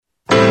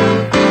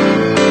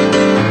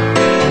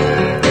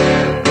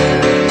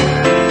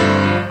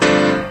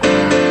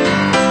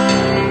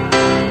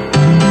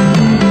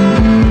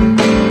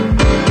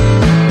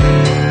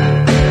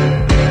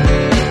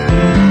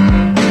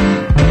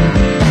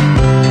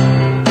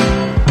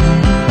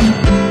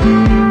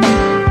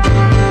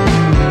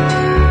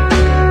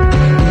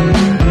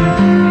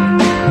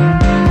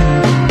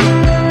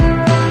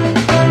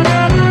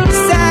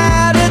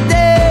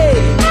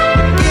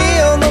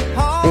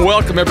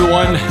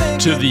everyone,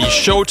 to the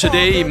show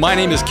today. My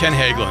name is Ken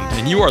Haglind,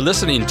 and you are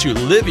listening to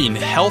Living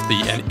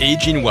Healthy and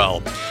Aging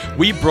Well.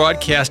 We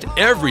broadcast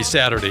every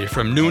Saturday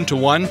from noon to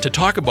 1 to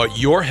talk about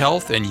your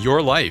health and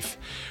your life.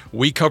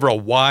 We cover a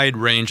wide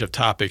range of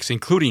topics,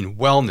 including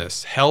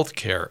wellness, health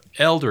care,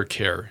 elder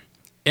care,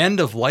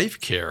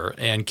 end-of-life care,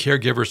 and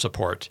caregiver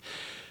support.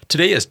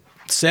 Today is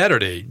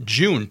Saturday,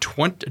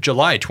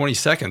 July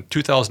 22nd,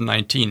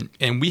 2019,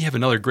 and we have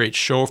another great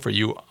show for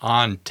you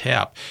on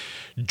tap.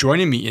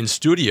 Joining me in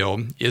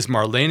studio is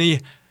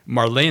Marlena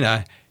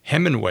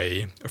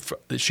Hemenway.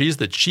 She's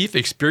the Chief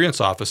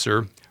Experience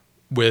Officer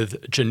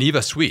with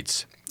Geneva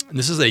Suites.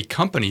 This is a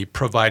company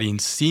providing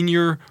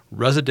senior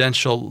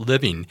residential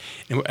living,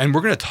 and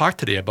we're going to talk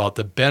today about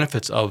the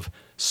benefits of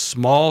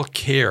small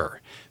care.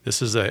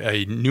 This is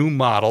a new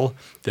model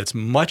that's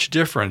much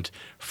different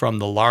from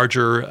the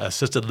larger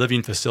assisted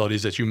living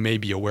facilities that you may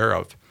be aware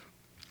of.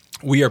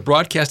 We are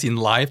broadcasting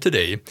live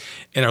today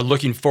and are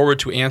looking forward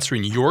to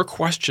answering your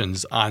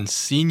questions on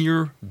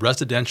senior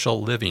residential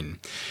living.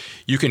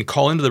 You can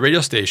call into the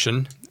radio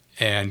station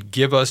and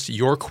give us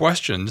your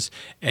questions,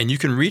 and you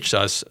can reach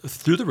us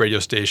through the radio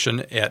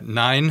station at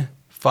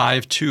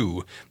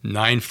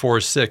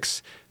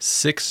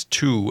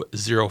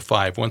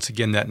 952-946-6205. Once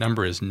again, that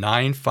number is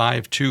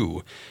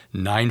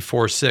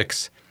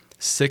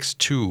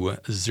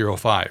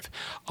 952-946-6205.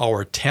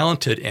 Our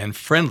talented and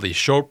friendly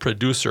show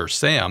producer,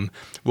 Sam,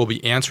 will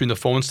be answering the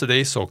phones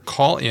today, so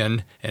call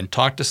in and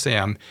talk to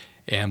Sam,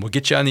 and we'll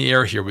get you on the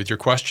air here with your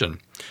question.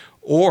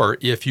 Or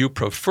if you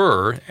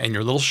prefer and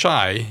you're a little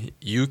shy,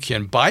 you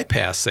can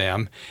bypass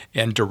Sam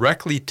and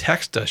directly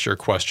text us your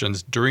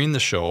questions during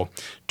the show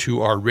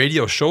to our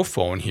radio show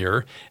phone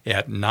here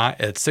at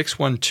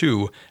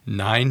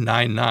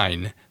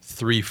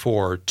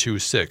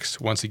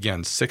 612-999-3426. Once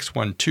again,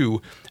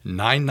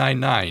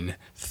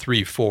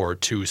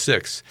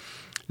 612-999-3426.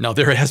 Now,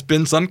 there has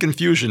been some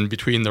confusion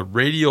between the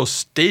radio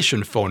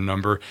station phone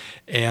number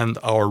and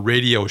our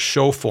radio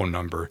show phone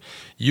number.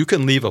 You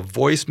can leave a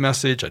voice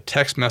message, a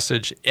text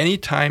message,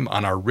 anytime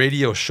on our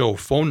radio show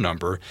phone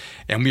number,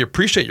 and we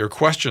appreciate your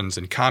questions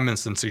and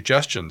comments and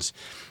suggestions.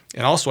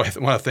 And also, I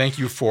want to thank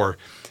you for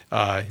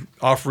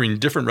offering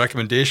different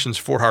recommendations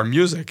for our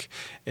music,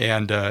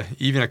 and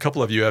even a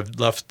couple of you have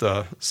left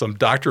some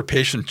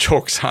doctor-patient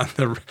jokes on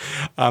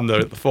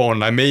the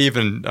phone. I may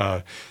even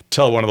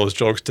tell one of those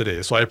jokes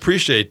today. So I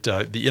appreciate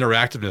the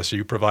interactiveness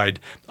you provide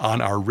on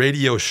our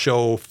radio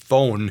show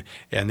phone,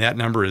 and that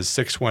number is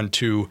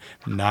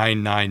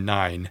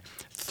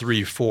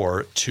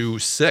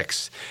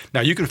 612-999-3426.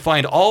 Now, you can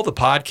find all the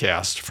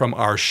podcasts from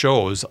our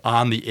shows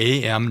on the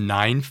AM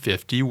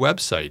 950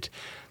 website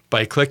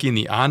by clicking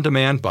the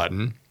on-demand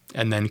button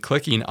and then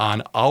clicking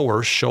on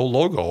our show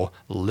logo,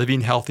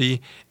 Living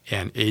Healthy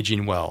and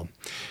Aging Well.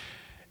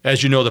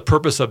 As you know, the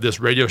purpose of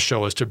this radio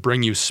show is to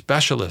bring you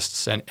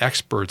specialists and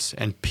experts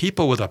and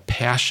people with a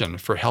passion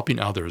for helping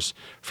others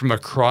from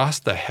across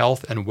the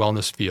health and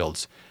wellness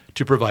fields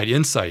to provide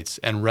insights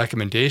and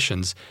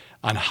recommendations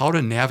on how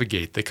to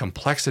navigate the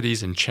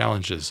complexities and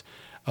challenges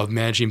of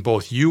managing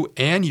both you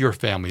and your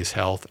family's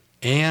health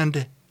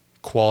and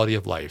quality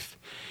of life.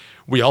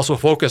 We also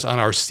focus on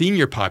our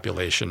senior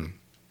population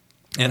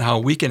and how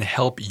we can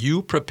help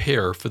you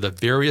prepare for the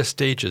various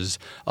stages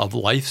of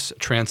life's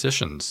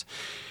transitions.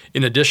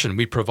 In addition,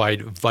 we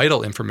provide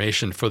vital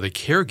information for the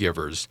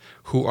caregivers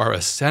who are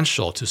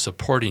essential to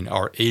supporting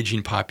our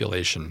aging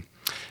population.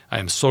 I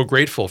am so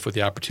grateful for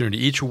the opportunity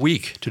each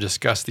week to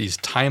discuss these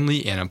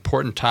timely and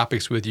important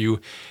topics with you,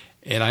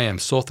 and I am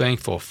so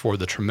thankful for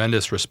the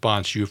tremendous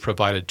response you've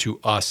provided to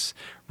us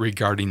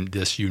regarding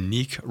this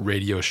unique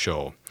radio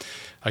show.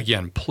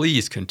 Again,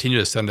 please continue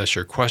to send us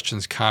your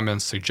questions,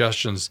 comments,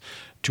 suggestions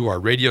to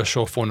our radio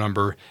show phone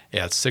number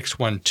at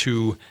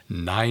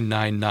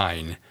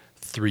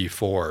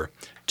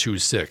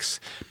 612-999-3426.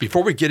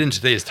 Before we get into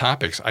today's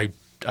topics, I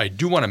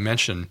do want to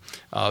mention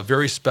a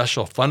very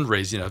special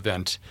fundraising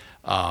event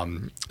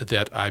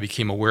that I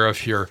became aware of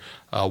here.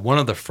 One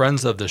of the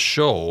friends of the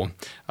show,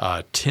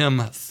 Tim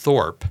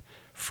Thorpe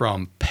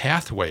from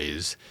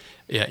Pathways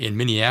in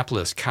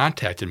Minneapolis,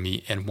 contacted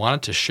me and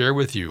wanted to share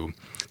with you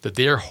that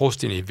they are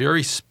hosting a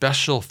very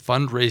special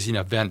fundraising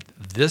event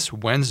this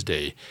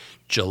Wednesday,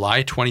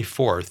 July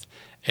 24th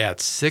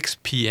at 6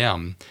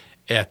 p.m.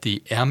 at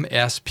the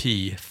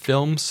MSP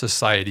Film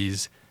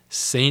Society's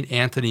St.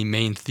 Anthony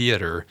Main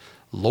Theater,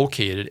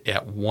 located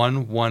at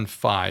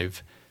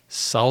 115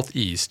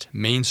 Southeast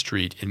Main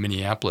Street in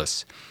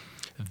Minneapolis.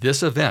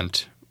 This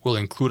event will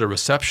include a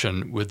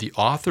reception with the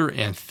author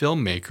and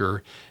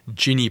filmmaker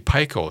Jeannie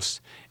Picos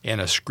and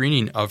a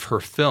screening of her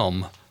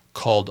film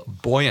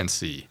called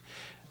Buoyancy.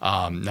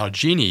 Now,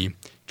 Jeannie,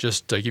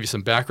 just to give you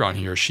some background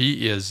here,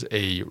 she is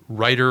a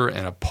writer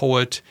and a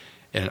poet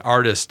and an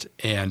artist,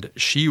 and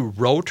she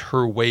wrote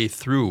her way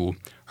through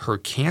her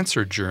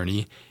cancer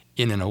journey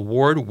in an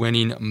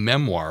award-winning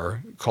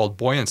memoir called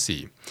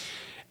Buoyancy.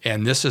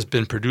 And this has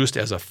been produced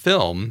as a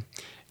film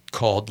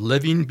called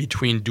Living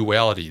Between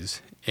Dualities,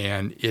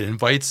 and it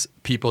invites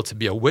people to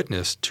be a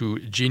witness to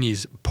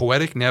Jeannie's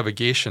poetic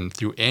navigation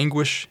through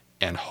anguish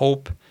and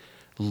hope,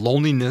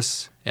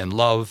 loneliness and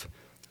love,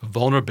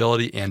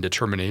 vulnerability and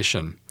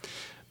determination.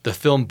 The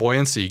film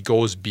Buoyancy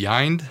goes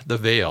behind the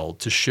veil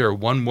to share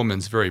one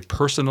woman's very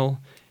personal,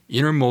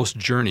 innermost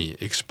journey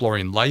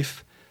exploring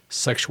life,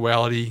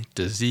 sexuality,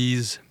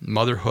 disease,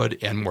 motherhood,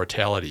 and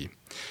mortality.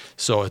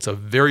 So it's a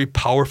very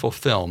powerful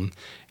film,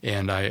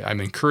 and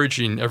I'm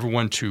encouraging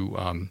everyone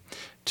to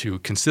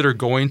consider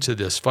going to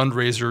this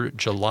fundraiser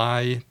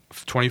July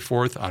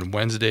 24th on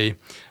Wednesday.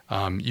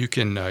 You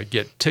can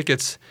get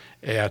tickets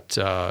at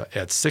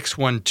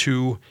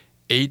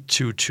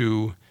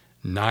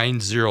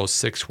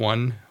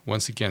 612-822-9061.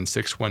 Once again,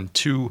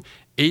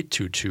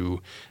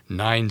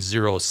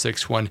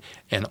 612-822-9061.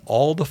 And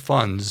all the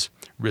funds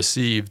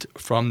received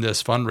from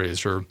this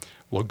fundraiser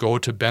will go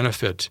to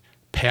benefit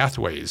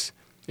Pathways,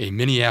 a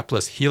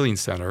Minneapolis healing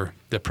center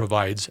that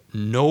provides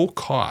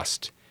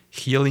no-cost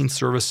healing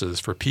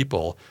services for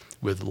people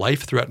with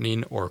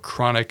life-threatening or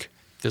chronic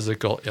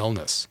physical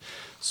illness.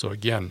 So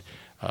again,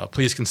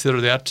 please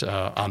consider that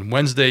on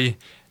Wednesday,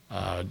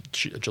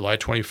 July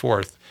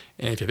 24th.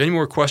 And if you have any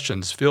more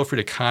questions, feel free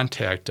to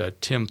contact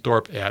Tim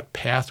Thorpe at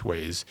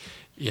Pathways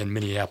in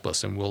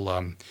Minneapolis, and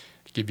we'll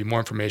give you more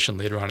information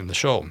later on in the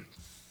show.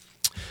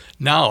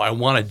 Now I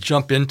want to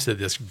jump into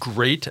this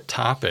great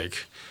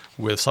topic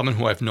with someone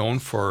who I've known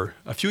for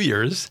a few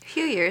years.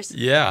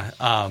 Yeah,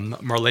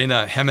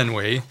 Marlena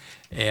Hemenway,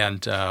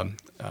 and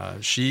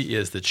she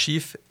is the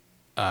Chief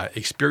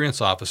Experience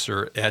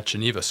Officer at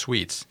Geneva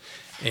Suites.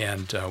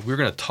 And we're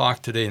going to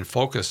talk today and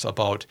focus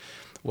about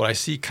what I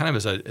see kind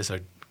of as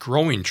a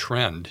growing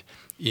trend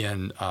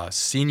in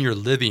senior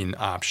living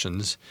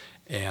options.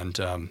 And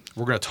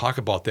we're going to talk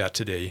about that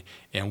today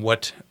and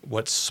what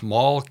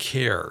small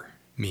care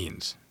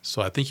means.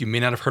 So I think you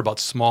may not have heard about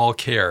small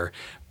care,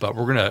 but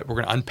we're gonna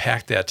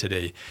unpack that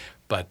today.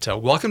 But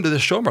welcome to the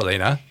show,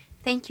 Marlena.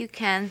 Thank you,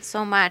 Ken,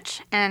 so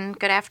much, and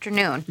good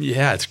afternoon.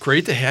 Yeah, it's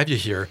great to have you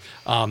here.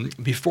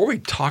 Before we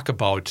talk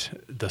about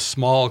the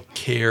small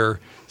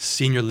care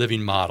senior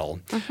living model,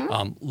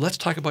 let's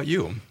talk about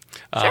you.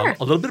 Sure.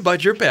 A little bit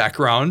about your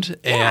background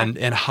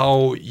and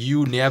how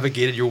you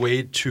navigated your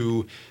way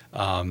to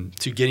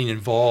getting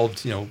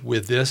involved,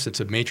 with this. It's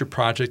a major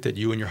project that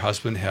you and your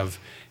husband have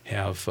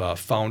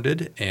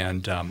founded,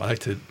 and I'd like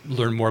to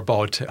learn more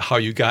about how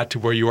you got to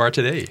where you are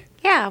today.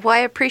 Yeah, well, I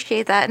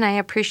appreciate that, and I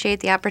appreciate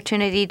the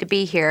opportunity to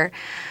be here.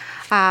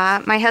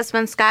 My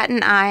husband, Scott,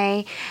 and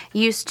I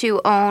used to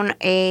own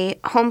a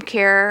home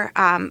care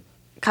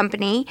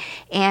company,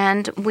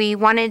 and we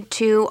wanted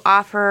to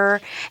offer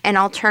an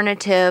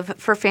alternative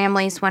for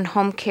families when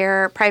home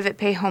care, private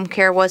pay home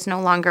care was no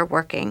longer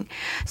working.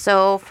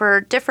 So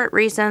for different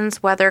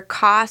reasons, whether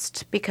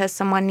cost, because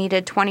someone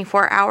needed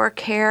 24-hour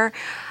care,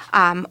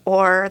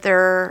 or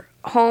their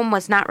home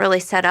was not really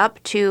set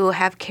up to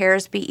have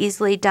cares be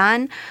easily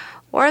done,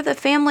 or the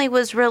family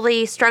was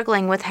really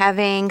struggling with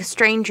having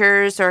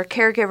strangers or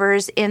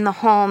caregivers in the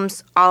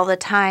homes all the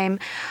time,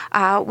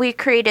 we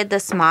created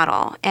this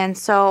model. And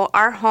so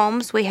our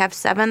homes, we have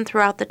 7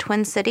 throughout the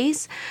Twin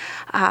Cities.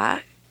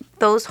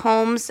 Those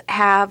homes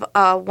have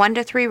a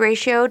 1-to-3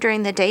 ratio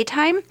during the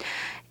daytime.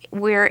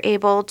 We're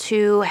able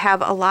to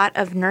have a lot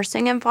of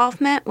nursing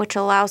involvement, which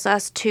allows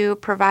us to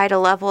provide a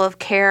level of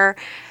care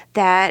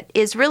that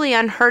is really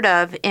unheard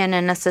of in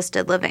an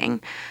assisted living.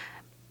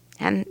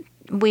 And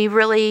we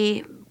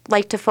really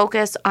like to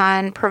focus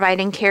on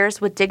providing cares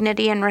with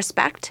dignity and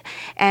respect,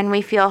 and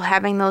we feel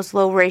having those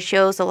low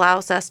ratios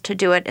allows us to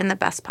do it in the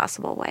best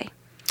possible way.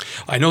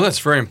 I know that's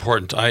very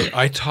important.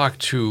 I talk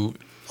to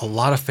a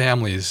lot of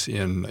families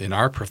in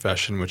our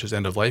profession, which is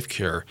end-of-life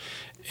care,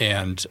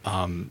 and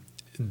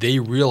they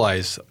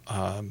realize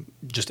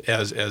just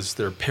as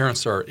their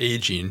parents are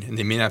aging, and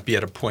they may not be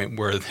at a point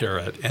where they're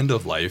at end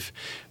of life,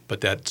 but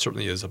that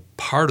certainly is a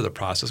part of the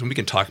process, and we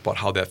can talk about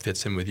how that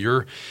fits in with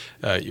your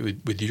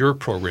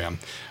program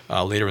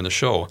later in the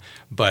show.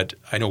 But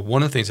I know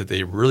one of the things that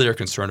they really are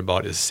concerned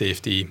about is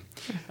safety,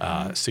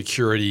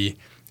 security,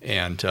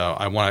 and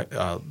I want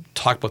to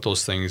talk about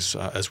those things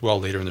as well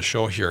later in the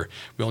show here.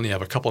 We only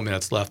have a couple of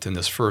minutes left in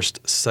this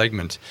first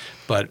segment,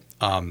 but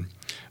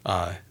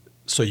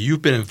so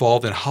you've been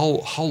involved in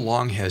how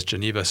long has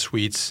Geneva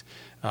Suites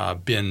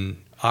been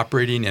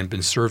operating and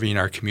been serving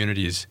our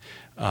communities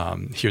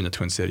here in the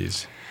Twin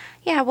Cities?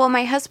 Yeah, well,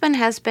 my husband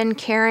has been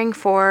caring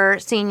for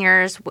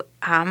seniors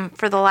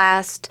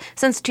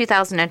since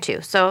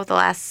 2002, so the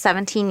last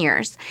 17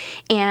 years.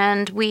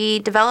 And we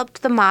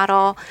developed the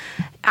model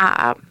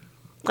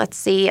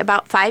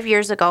about 5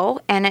 years ago,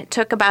 and it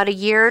took about a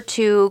year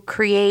to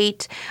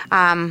create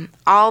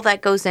all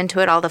that goes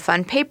into it, all the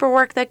fun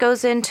paperwork that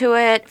goes into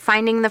it,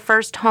 finding the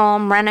first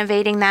home,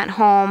 renovating that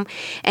home,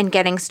 and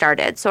getting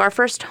started. So our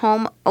first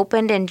home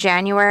opened in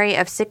January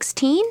of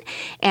 16,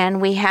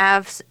 and we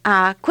have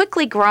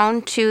quickly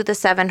grown to the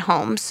 7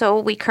 homes. So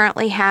we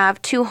currently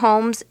have 2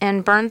 homes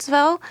in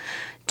Burnsville,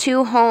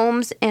 2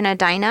 homes in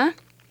Edina,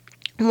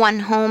 1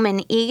 home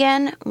in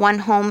Eagan, 1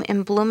 home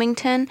in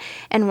Bloomington,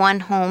 and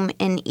 1 home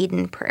in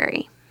Eden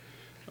Prairie.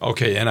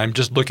 Okay, and I'm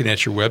just looking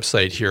at your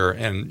website here,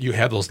 and you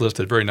have those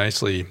listed very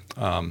nicely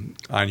on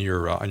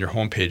your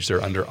homepage there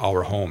under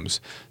Our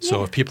Homes.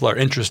 So if people are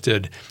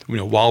interested,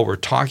 while we're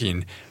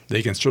talking,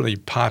 they can certainly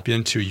pop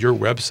into your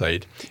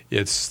website.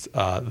 It's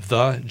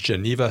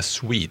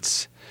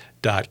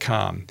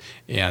thegenevasuites.com,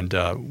 and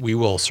we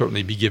will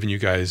certainly be giving you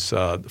guys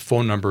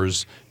phone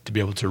numbers to be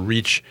able to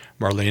reach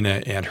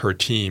Marlena and her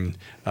team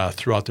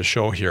throughout the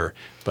show here.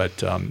 But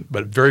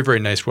very,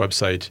 very nice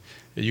website.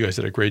 You guys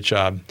did a great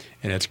job,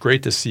 and it's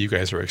great to see you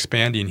guys are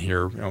expanding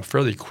here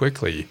fairly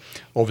quickly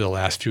over the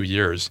last few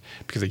years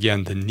because,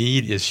 again, the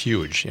need is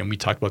huge. And we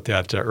talked about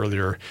that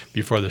earlier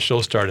before the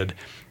show started,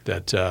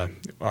 that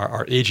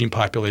our aging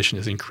population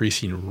is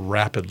increasing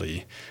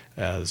rapidly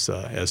as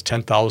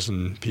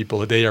 10,000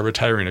 people a day are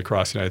retiring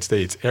across the United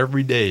States.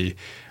 Every day,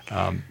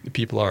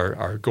 people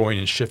are going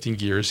and shifting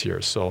gears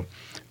here. So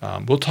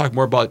we'll talk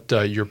more about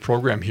your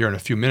program here in a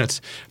few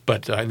minutes.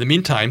 But in the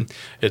meantime,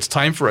 it's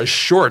time for a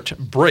short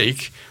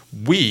break.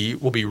 We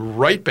will be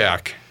right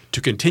back to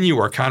continue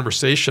our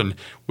conversation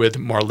with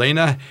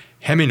Marlena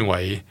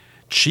Hemenway,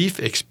 Chief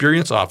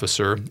Experience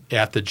Officer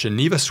at the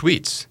Geneva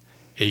Suites,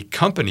 a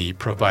company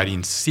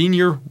providing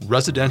senior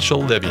residential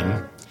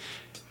living.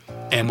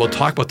 And we'll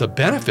talk about the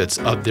benefits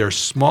of their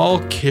small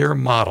care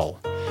model.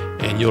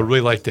 And you'll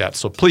really like that.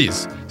 So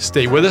please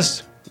stay with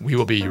us. We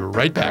will be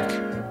right back.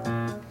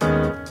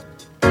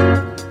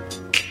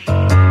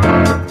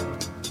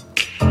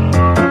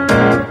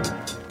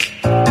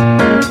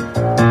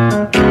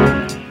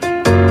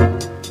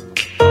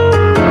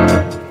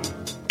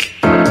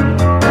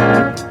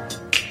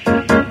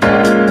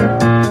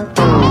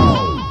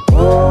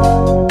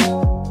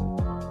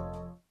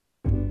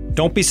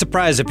 Don't be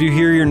surprised if you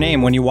hear your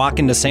name when you walk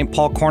into St.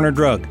 Paul Corner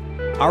Drug.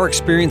 Our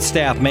experienced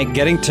staff make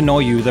getting to know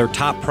you their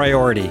top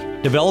priority.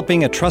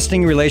 Developing a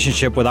trusting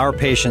relationship with our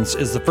patients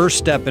is the first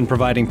step in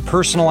providing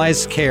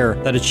personalized care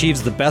that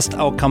achieves the best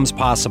outcomes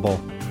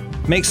possible.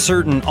 Make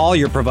certain all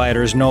your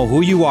providers know who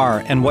you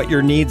are and what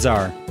your needs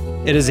are.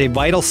 It is a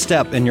vital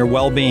step in your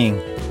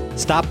well-being.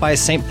 Stop by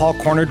St. Paul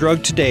Corner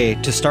Drug today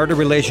to start a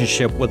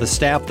relationship with a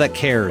staff that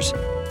cares.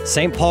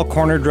 St. Paul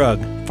Corner Drug,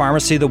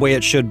 pharmacy the way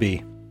it should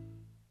be.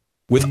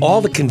 With all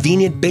the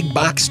convenient big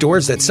box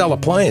stores that sell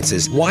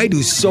appliances, why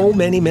do so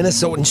many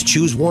Minnesotans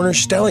choose Warner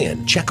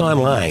Stellian? Check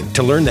online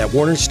to learn that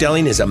Warner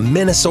Stellian is a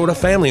Minnesota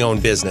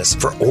family-owned business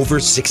for over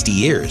 60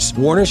 years.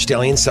 Warner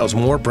Stellian sells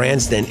more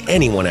brands than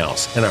anyone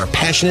else, and our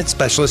passionate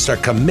specialists are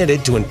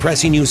committed to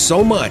impressing you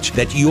so much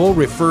that you'll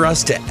refer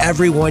us to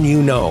everyone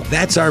you know.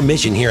 That's our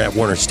mission here at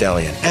Warner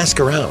Stellian.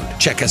 Ask around,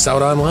 check us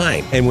out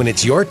online, and when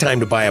it's your time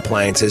to buy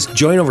appliances,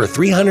 join over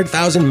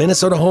 300,000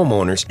 Minnesota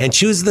homeowners and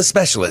choose the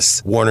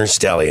specialists, Warner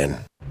Stellian.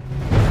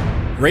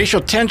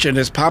 Racial tension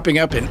is popping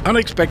up in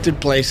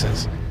unexpected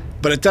places,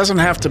 but it doesn't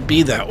have to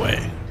be that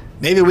way.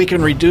 Maybe we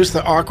can reduce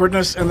the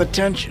awkwardness and the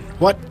tension.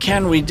 What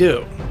can we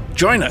do?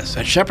 Join us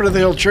at Shepherd of the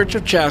Hill Church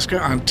of Chaska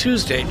on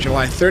Tuesday,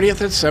 July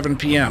 30th at 7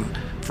 p.m.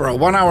 for a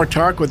one-hour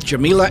talk with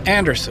Jamila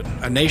Anderson,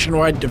 a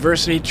nationwide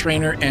diversity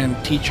trainer and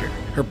teacher.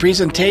 Her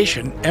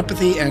presentation,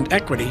 Empathy and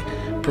Equity,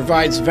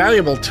 provides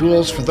valuable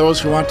tools for those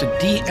who want to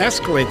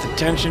de-escalate the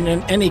tension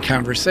in any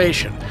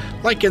conversation,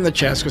 like in the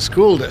Chaska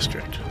School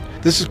District.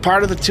 This is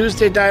part of the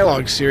Tuesday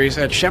Dialogue series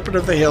at Shepherd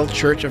of the Hill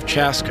Church of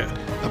Chaska,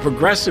 a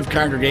progressive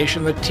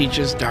congregation that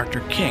teaches Dr.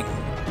 King.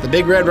 The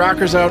Big Red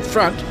Rockers out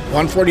front,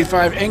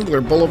 145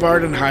 Engler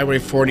Boulevard and Highway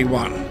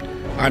 41.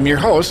 I'm your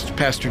host,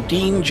 Pastor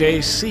Dean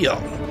J. Seal.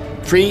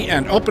 Free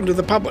and open to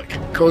the public,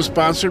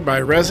 co-sponsored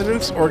by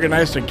Residents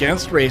Organized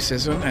Against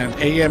Racism and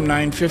AM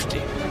 950.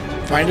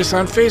 Find us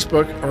on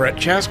Facebook or at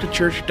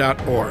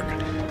chaskachurch.org.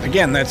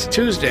 Again, that's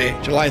Tuesday,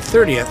 July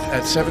 30th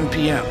at 7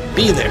 p.m.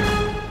 Be there.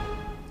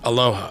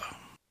 Aloha.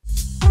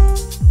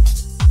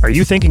 Are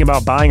you thinking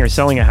about buying or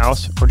selling a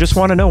house, or just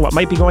want to know what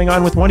might be going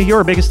on with one of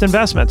your biggest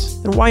investments?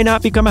 Then why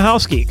not become a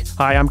house geek?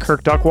 Hi, I'm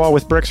Kirk Duckwall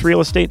with Bricks Real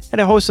Estate and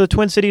a host of the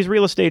Twin Cities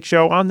Real Estate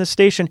Show on this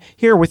station,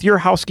 here with your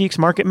House Geeks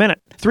Market Minute.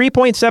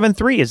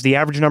 3.73 is the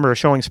average number of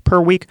showings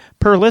per week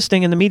per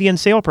listing in the median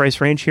sale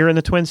price range here in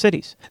the Twin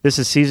Cities. This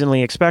is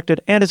seasonally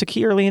expected and is a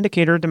key early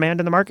indicator of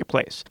demand in the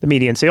marketplace. The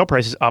median sale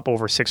price is up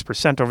over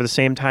 6% over the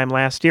same time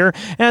last year,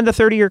 and the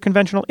 30-year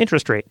conventional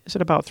interest rate is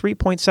at about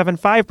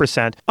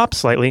 3.75%, up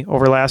slightly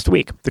over last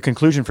week. The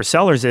conclusion for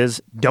sellers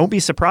is, don't be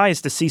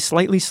surprised to see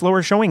slightly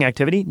slower showing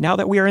activity now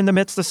that we are in the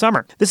midst of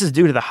summer. This is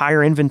due to the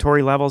higher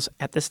inventory levels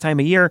at this time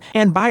of year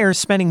and buyers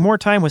spending more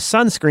time with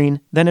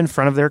sunscreen than in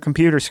front of their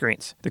computer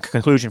screens. The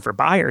conclusion for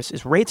buyers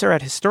is rates are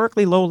at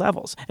historically low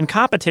levels and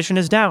competition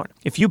is down.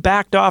 If you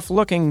backed off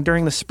looking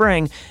during the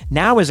spring,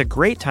 now is a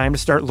great time to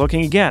start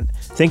looking again.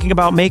 Thinking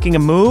about making a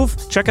move?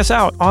 Check us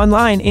out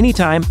online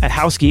anytime at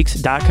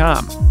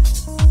housegeeks.com.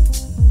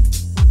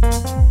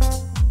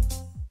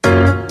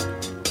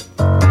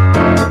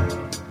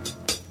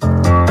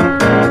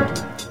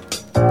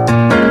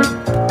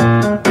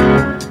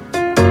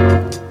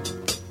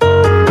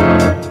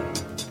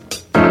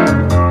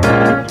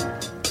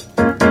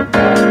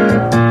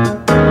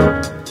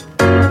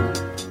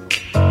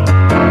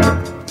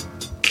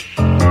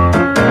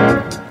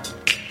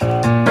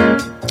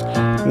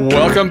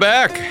 Welcome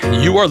back.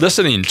 You are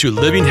listening to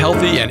Living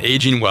Healthy and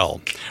Aging Well,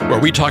 where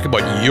we talk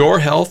about your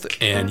health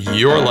and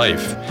your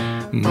life.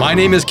 My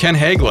name is Ken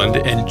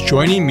Haglind, and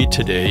joining me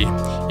today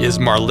is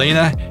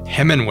Marlena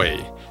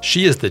Hemenway.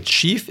 She is the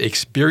Chief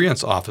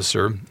Experience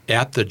Officer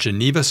at the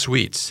Geneva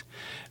Suites.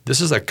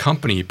 This is a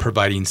company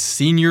providing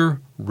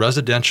senior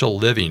residential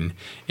living,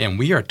 and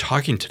we are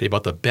talking today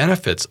about the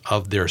benefits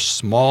of their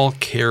small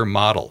care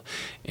model.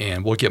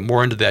 And we'll get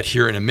more into that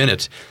here in a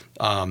minute.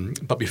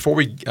 But before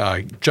we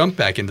jump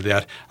back into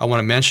that, I want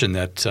to mention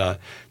that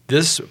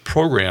this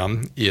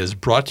program is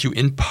brought to you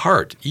in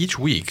part each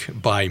week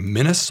by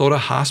Minnesota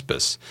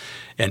Hospice,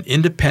 an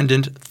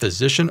independent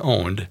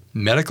physician-owned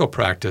medical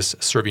practice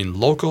serving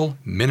local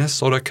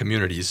Minnesota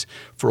communities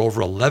for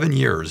over 11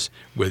 years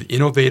with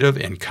innovative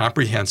and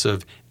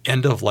comprehensive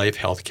end-of-life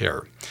health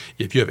care.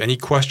 If you have any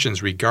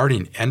questions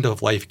regarding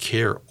end-of-life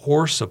care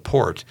or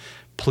support,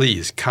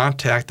 please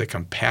contact the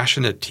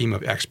compassionate team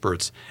of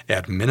experts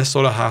at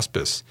Minnesota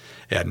Hospice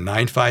at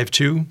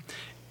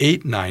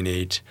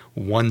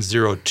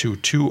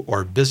 952-898-1022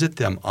 or visit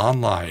them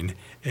online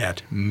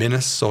at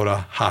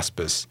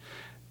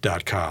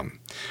minnesotahospice.com.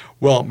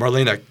 Well,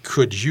 Marlena,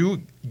 could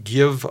you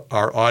give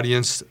our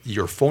audience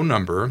your phone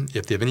number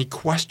if they have any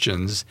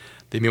questions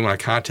they may want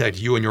to contact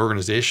you and your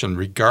organization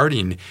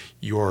regarding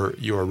your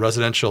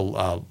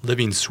residential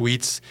living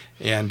suites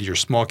and your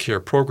small care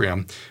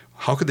program?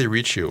 How could they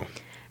reach you?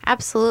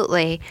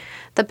 Absolutely.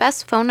 The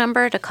best phone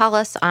number to call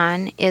us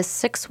on is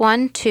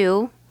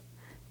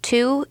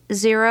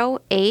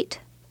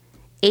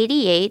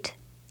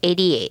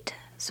 612-208-8888.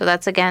 So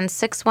that's again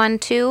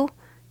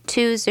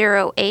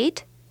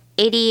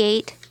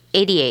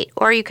 612-208-8888.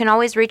 Or you can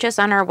always reach us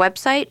on our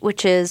website,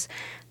 which is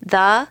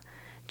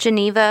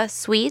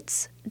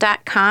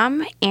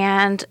thegenevasuites.com,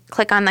 and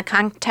click on the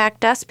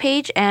Contact Us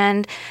page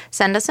and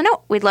send us a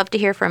note. We'd love to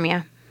hear from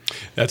you.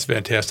 That's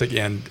fantastic.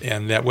 And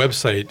that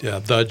website,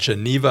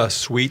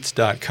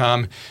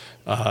 thegenevasuites.com,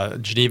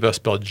 Geneva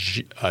spelled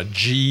Geneva,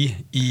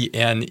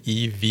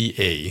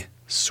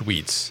 Suites,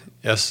 Suites.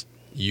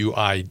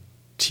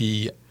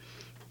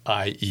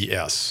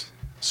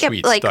 Yep,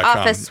 like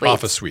office suites.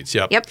 Office suites,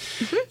 yep. Yep.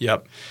 Mm-hmm.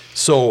 Yep.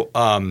 So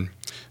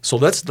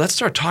let's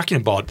start talking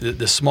about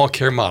the small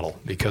care model,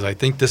 because I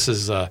think this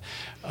is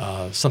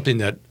something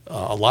that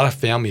a lot of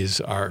families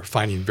are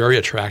finding very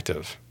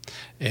attractive.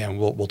 And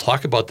we'll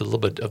talk about a little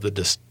bit of the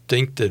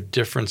distinctive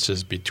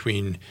differences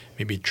between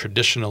maybe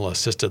traditional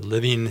assisted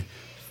living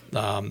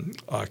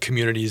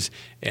communities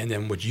and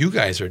then what you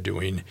guys are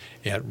doing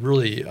at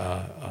really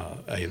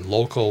a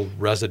local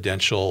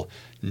residential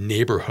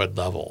neighborhood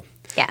level.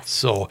 Yes.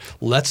 So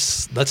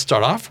let's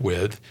start off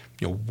with,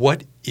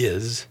 what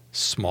is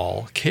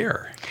small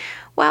care?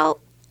 Well,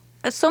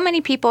 so many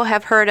people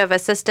have heard of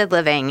assisted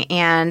living,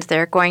 and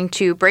they're going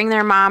to bring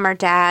their mom or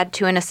dad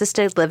to an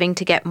assisted living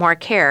to get more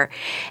care.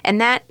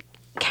 And that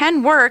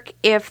can work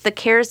if the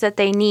cares that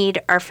they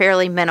need are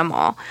fairly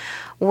minimal.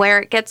 Where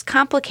it gets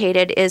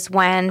complicated is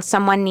when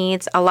someone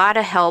needs a lot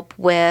of help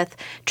with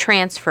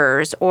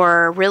transfers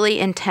or really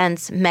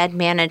intense med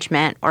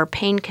management or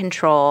pain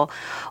control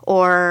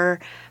or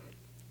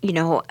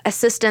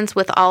assistance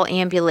with all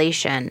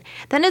ambulation,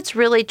 then it's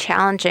really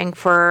challenging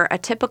for a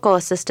typical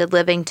assisted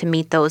living to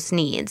meet those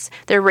needs.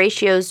 Their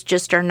ratios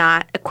just are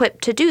not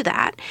equipped to do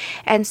that.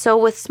 And so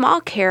with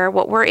small care,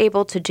 what we're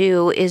able to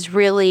do is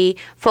really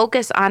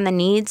focus on the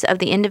needs of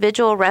the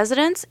individual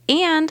residents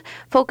and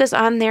focus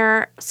on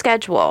their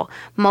schedule.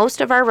 Most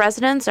of our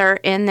residents are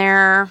in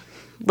their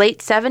late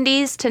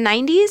 70s to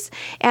 90s,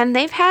 and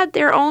they've had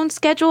their own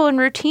schedule and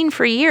routine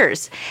for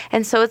years.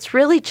 And so it's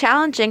really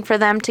challenging for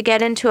them to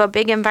get into a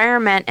big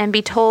environment and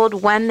be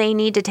told when they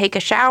need to take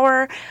a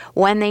shower,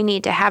 when they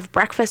need to have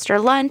breakfast or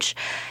lunch.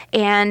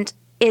 And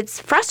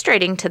it's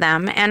frustrating to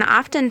them. And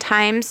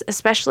oftentimes,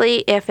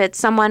 especially if it's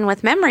someone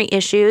with memory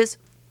issues,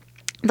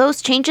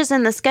 those changes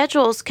in the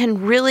schedules can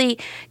really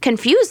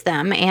confuse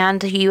them,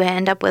 and you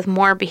end up with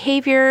more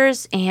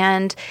behaviors,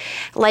 and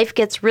life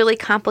gets really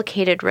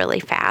complicated really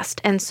fast.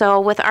 And so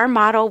with our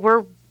model,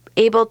 we're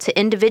able to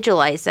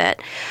individualize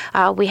it.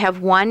 We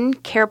have one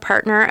care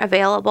partner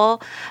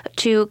available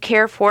to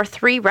care for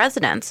 3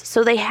 residents,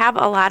 so they have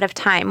a lot of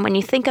time. When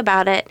you think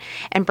about it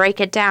and break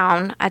it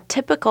down, a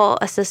typical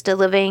assisted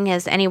living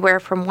is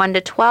anywhere from 1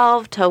 to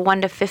 12 to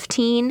 1 to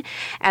 15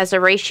 as a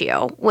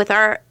ratio.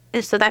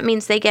 So that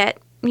means they get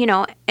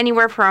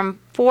anywhere from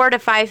 4 to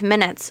 5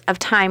 minutes of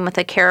time with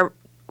a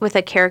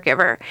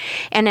caregiver.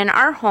 And in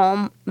our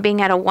home,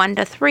 being at a 1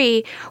 to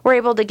 3, we're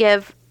able to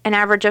give an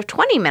average of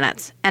 20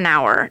 minutes an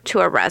hour to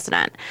a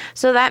resident.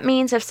 So that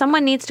means if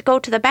someone needs to go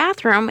to the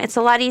bathroom, it's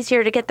a lot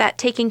easier to get that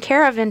taken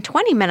care of in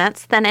 20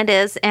 minutes than it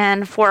is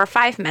in 4 or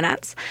 5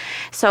 minutes.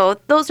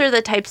 So those are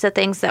the types of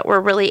things that we're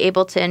really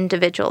able to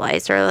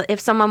individualize. Or if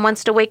someone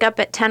wants to wake up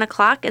at 10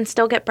 o'clock and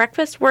still get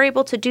breakfast, we're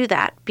able to do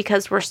that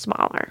because we're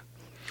smaller.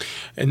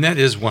 And that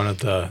is one of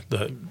the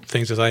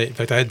things. In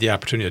fact, I had the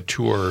opportunity to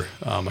tour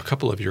a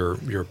couple of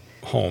your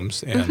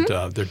homes, and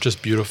they're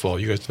just beautiful.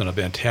 You guys have done a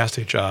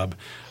fantastic job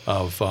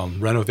of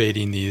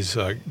renovating these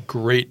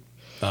great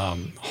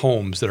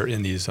homes that are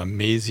in these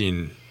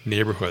amazing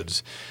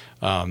neighborhoods,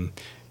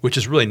 which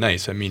is really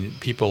nice. I mean,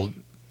 people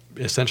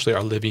essentially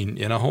are living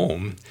in a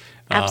home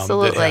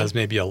Absolutely. that has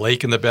maybe a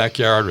lake in the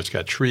backyard, or it's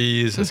got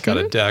trees, it's got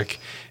a deck,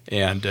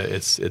 and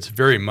it's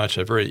very much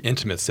a very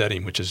intimate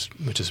setting, which is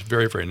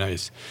very, very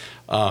nice.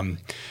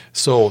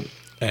 So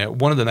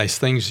one of the nice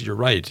things, you're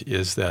right,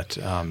 is that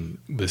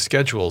with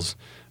schedules,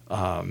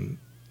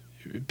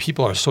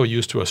 people are so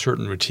used to a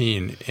certain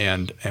routine,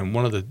 and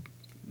one of the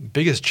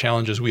biggest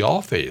challenges we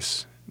all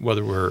face,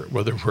 whether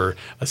we're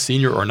a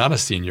senior or not a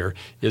senior,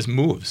 is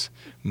moves.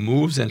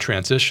 Moves and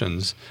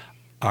transitions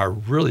are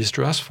really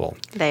stressful.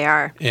 They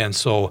are. And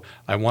so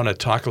I want to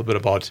talk a little bit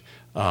about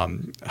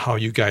how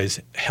you guys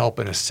help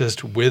and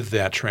assist with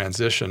that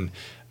transition,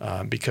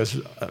 because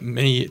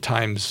many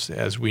times,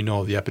 as we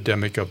know, the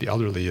epidemic of the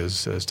elderly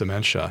is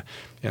dementia.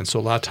 And so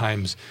a lot of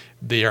times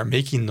they are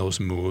making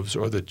those moves,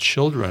 or the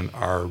children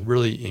are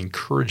really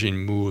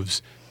encouraging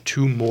moves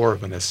to more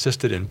of an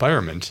assisted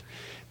environment.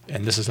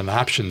 And this is an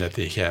option that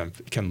they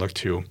can look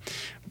to.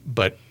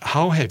 But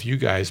how have you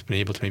guys been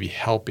able to maybe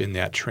help in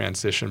that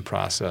transition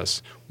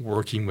process,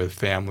 working with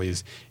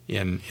families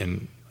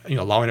in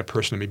allowing a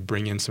person to maybe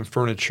bring in some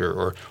furniture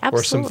or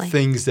some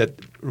things that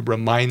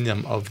remind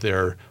them of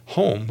their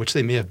home, which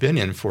they may have been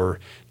in for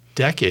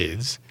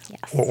decades,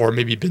 or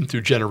maybe been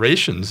through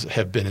generations,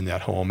 have been in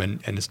that home,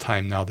 and it's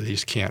time now that they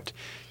just can't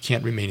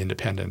remain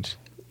independent.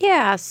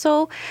 Yeah,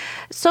 so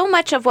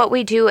much of what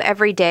we do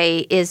every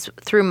day is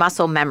through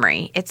muscle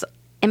memory. It's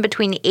in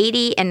between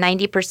 80 and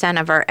 90%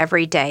 of our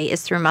everyday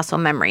is through muscle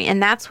memory.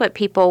 And that's what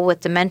people with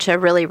dementia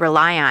really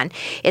rely on.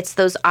 It's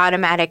those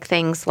automatic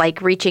things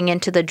like reaching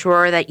into the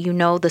drawer that you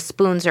know the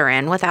spoons are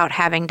in without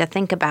having to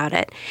think about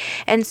it.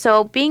 And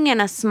so being in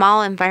a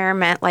small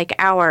environment like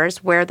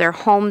ours, where they're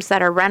homes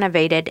that are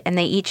renovated and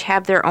they each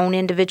have their own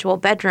individual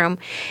bedroom,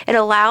 it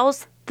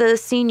allows the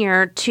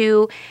senior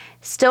to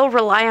still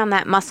rely on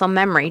that muscle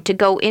memory to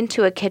go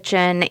into a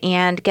kitchen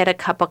and get a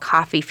cup of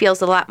coffee. Feels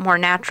a lot more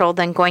natural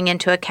than going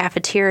into a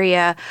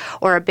cafeteria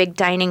or a big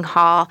dining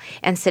hall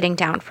and sitting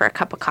down for a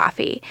cup of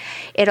coffee.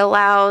 It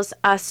allows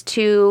us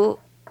to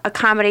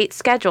accommodate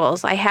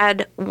schedules. I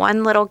had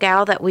one little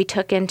gal that we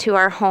took into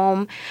our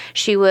home.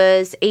 She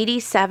was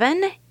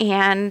 87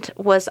 and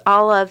was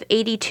all of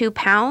 82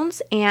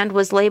 pounds and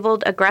was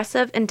labeled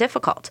aggressive and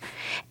difficult.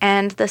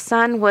 And the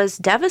son was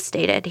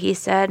devastated. He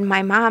said,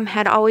 "My mom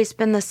had always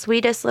been the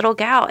sweetest little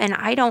gal, and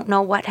I don't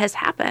know what has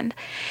happened."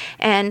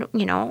 And,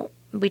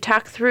 we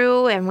talked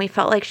through, and we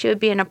felt like she would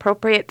be an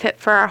appropriate fit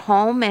for our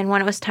home. And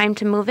when it was time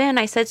to move in,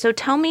 I said, "So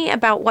tell me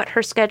about what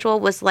her schedule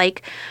was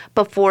like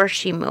before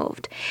she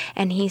moved."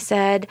 And he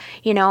said,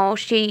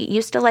 she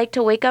used to like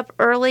to wake up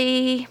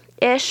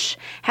early-ish,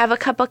 have a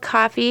cup of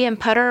coffee, and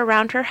putter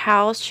around her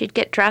house. She'd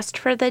get dressed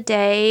for the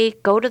day,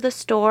 go to the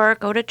store,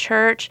 go to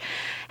church,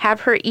 have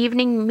her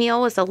evening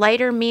meal was a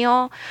lighter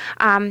meal.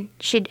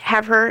 She'd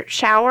have her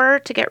shower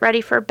to get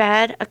ready for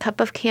bed, a cup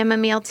of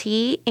chamomile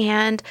tea,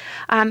 and,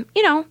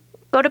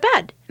 go to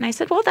bed. And I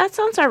said, "Well, that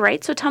sounds all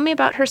right. So tell me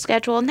about her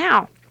schedule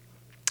now."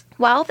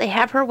 Well, they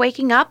have her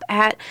waking up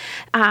at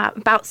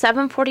about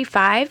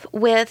 7:45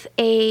 with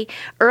a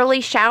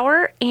early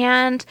shower,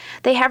 and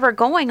they have her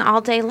going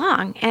all day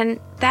long. And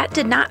that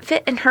did not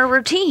fit in her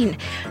routine.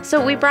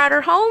 So we brought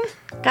her home,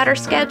 got her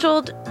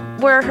scheduled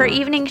where her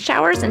evening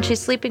showers, and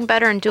she's sleeping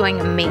better and doing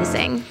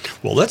amazing.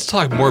 Well, let's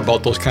talk more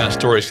about those kind of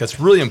stories. That's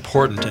really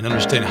important, and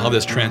understand how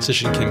this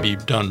transition can be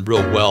done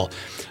real well.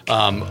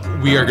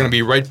 We are going to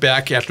be right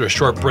back after a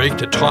short break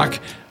to talk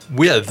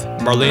with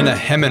Marlena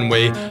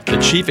Hemenway, the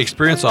Chief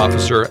Experience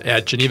Officer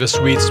at Geneva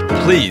Suites.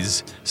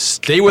 Please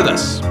stay with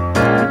us.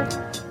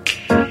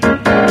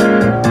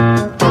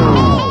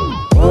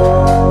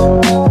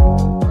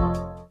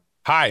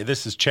 Hi,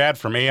 this is Chad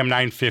from AM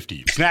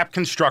 950. Snap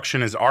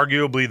Construction is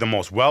arguably the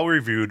most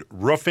well-reviewed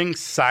roofing,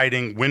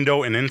 siding,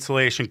 window, and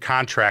insulation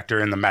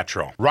contractor in the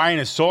metro. Ryan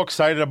is so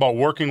excited about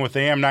working with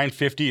AM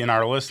 950 and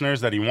our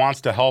listeners that he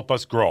wants to help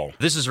us grow.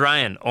 This is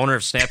Ryan, owner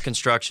of Snap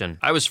Construction.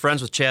 I was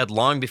friends with Chad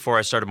long before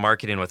I started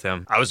marketing with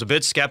him. I was a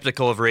bit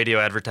skeptical of radio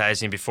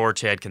advertising before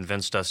Chad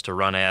convinced us to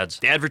run ads.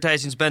 The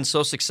advertising's been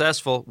so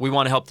successful, we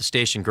want to help the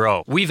station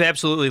grow. We've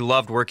absolutely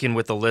loved working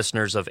with the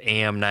listeners of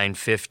AM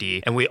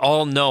 950, and we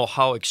all know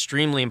how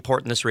extremely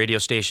important this radio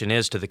station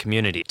is to the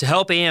community. To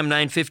help AM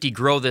 950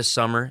 grow this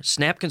summer,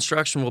 Snap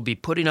Construction will be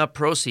putting up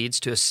proceeds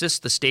to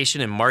assist the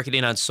station in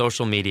marketing on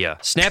social media.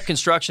 Snap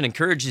Construction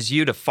encourages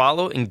you to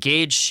follow,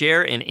 engage,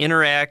 share, and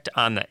interact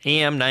on the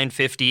AM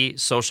 950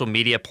 social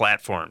media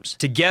platforms.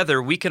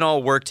 Together, we can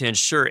all work to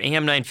ensure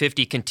AM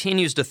 950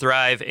 continues to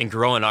thrive and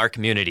grow in our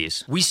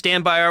communities. We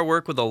stand by our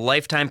work with a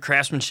lifetime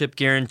craftsmanship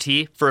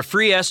guarantee. For a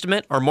free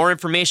estimate or more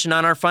information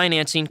on our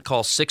financing,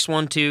 call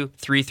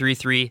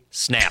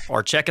 612-333-SNAP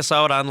or check us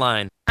out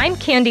online. I'm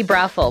Candy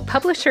Brothel,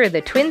 publisher of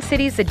the Twin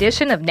Cities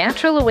edition of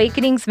Natural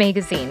Awakenings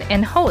magazine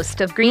and host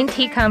of Green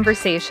Tea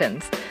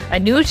Conversations, a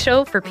new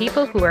show for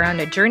people who are on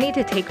a journey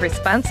to take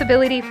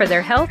responsibility for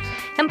their health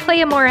and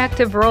play a more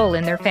active role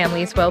in their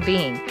family's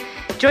well-being.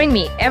 Join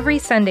me every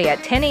Sunday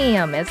at 10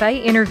 a.m. as I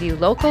interview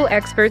local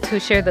experts who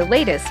share the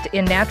latest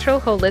in natural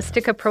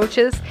holistic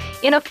approaches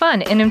in a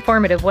fun and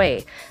informative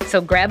way.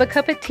 So grab a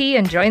cup of tea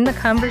and join the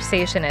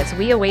conversation as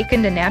we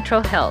awaken to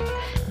natural health.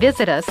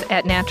 Visit us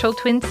at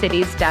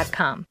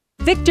naturaltwincities.com.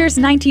 Victor's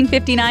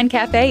 1959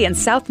 Cafe in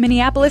South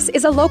Minneapolis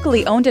is a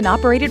locally owned and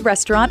operated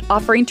restaurant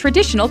offering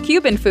traditional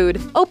Cuban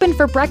food. Open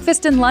for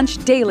breakfast and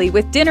lunch daily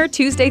with dinner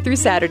Tuesday through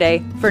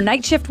Saturday. For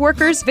night shift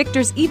workers,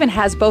 Victor's even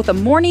has both a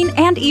morning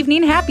and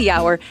evening happy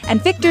hour,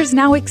 and Victor's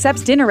now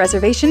accepts dinner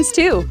reservations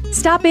too.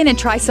 Stop in and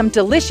try some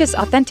delicious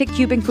authentic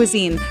Cuban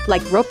cuisine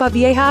like ropa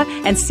vieja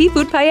and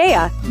seafood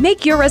paella.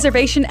 Make your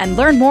reservation and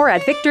learn more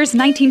at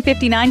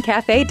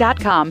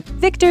victors1959cafe.com.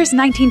 Victor's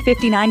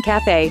 1959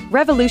 Cafe,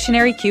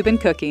 revolutionary Cuban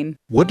cooking.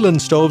 Woodland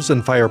Stoves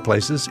and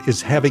Fireplaces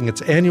is having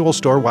its annual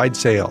store-wide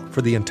sale.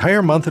 For the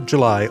entire month of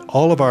July,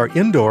 all of our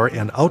indoor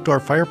and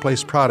outdoor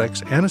fireplace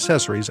products and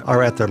accessories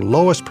are at their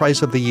lowest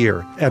price of the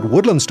year. At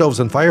Woodland Stoves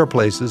and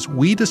Fireplaces,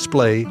 we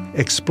display,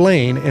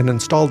 explain, and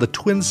install the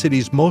Twin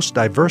Cities' most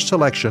diverse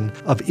selection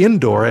of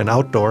indoor and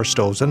outdoor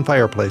stoves and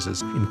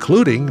fireplaces,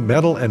 including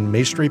metal and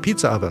masonry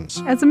pizza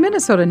ovens. As a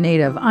Minnesota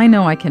native, I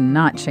know I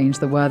cannot change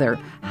the weather.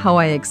 How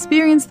I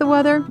experience the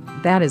weather,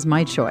 that is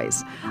my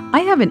choice.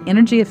 I have an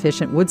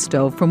energy-efficient wood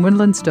stove from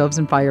Woodland Stoves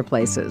and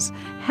Fireplaces.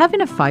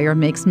 Having a fire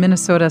makes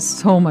Minnesota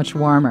so much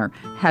warmer.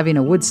 Having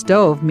a wood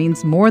stove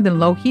means more than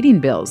low heating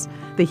bills.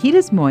 The heat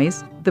is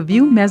moist, the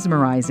view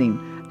mesmerizing.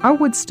 Our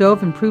wood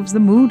stove improves the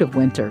mood of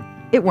winter.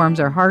 It warms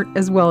our heart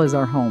as well as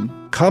our home.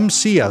 Come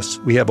see us.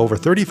 We have over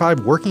 35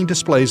 working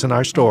displays in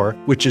our store,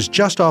 which is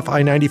just off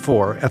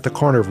I-94 at the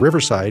corner of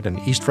Riverside and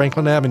East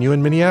Franklin Avenue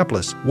in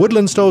Minneapolis.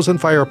 Woodland Stoves and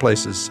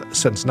Fireplaces,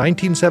 since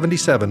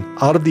 1977,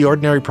 out of the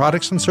ordinary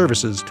products and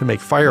services to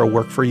make fire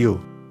work for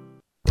you.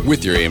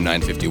 With your AM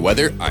 950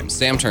 weather, I'm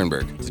Sam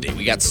Turnberg. Today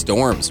we got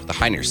storms with a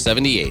high near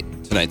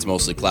 78. Tonight's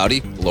mostly cloudy,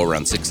 low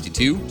around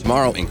 62.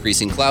 Tomorrow,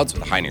 increasing clouds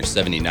with a high near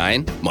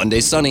 79. Monday,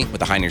 sunny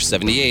with a high near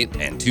 78.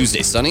 And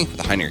Tuesday, sunny with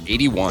a high near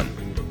 81.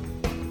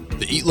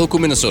 The Eat Local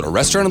Minnesota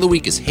Restaurant of the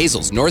Week is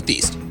Hazel's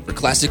Northeast. For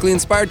classically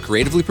inspired,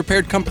 creatively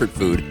prepared comfort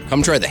food,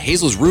 come try the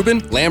Hazel's Reuben,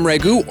 Lamb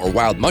Ragu, or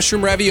Wild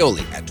Mushroom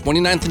Ravioli at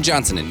 29th and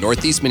Johnson in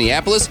Northeast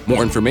Minneapolis.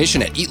 More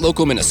information at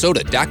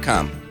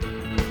eatlocalminnesota.com.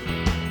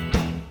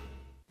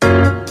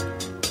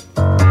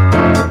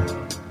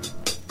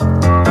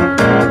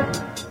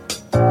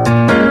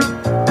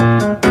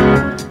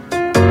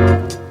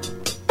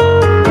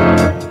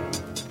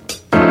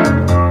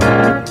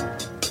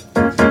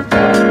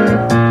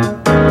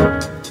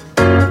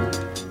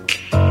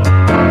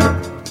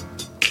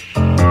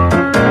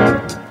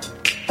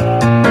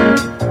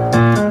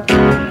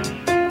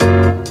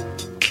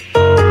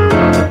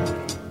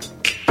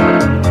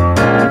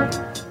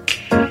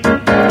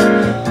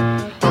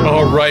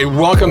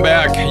 Welcome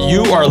back.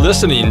 You are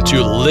listening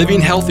to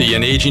Living Healthy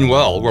and Aging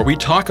Well, where we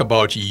talk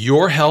about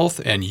your health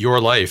and your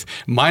life.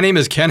 My name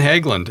is Ken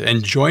Haglind,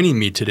 and joining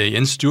me today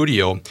in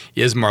studio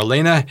is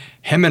Marlena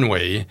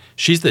Hemenway.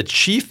 She's the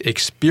Chief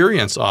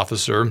Experience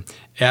Officer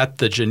at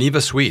the Geneva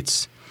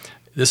Suites.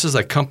 This is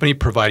a company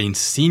providing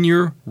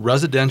senior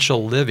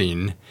residential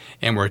living,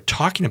 and we're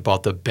talking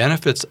about the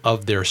benefits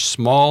of their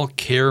small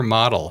care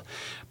model.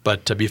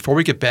 But before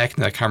we get back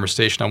into that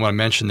conversation, I want to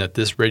mention that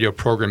this radio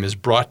program is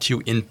brought to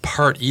you in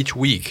part each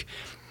week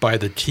by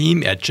the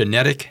team at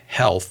Genetic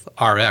Health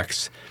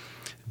RX.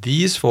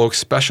 These folks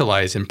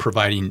specialize in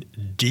providing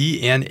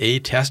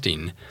DNA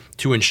testing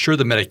to ensure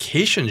the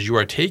medications you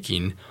are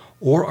taking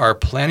or are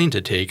planning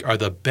to take are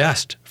the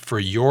best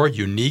for your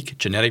unique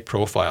genetic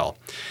profile.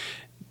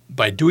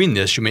 By doing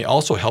this, you may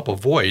also help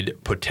avoid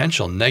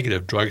potential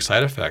negative drug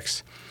side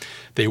effects.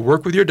 They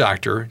work with your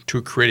doctor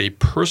to create a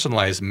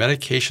personalized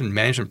medication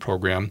management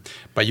program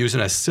by using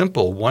a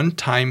simple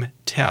one-time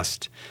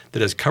test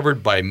that is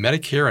covered by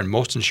Medicare and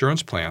most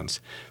insurance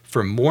plans.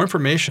 For more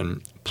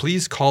information,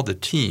 please call the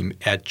team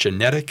at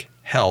Genetic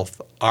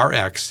Health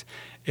RX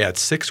at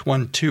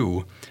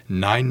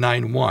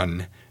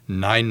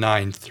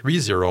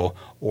 612-991-9930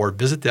 or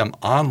visit them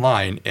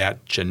online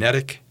at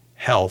Genetic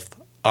Health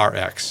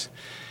RX.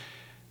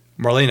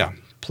 Marlena,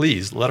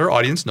 please let our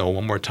audience know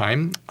one more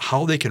time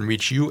how they can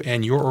reach you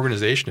and your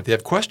organization if they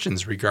have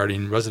questions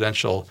regarding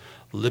residential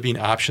living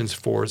options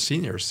for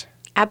seniors.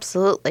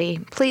 Absolutely.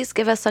 Please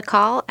give us a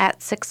call at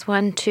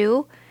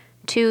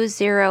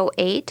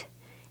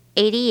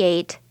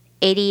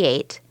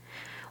 612-208-8888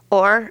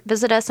 or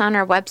visit us on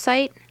our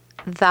website,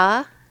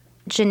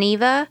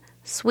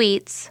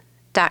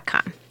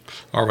 thegenevasuites.com.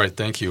 All right,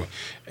 thank you.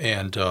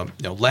 And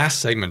last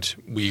segment,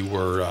 we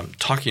were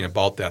talking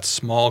about that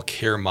small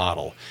care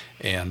model.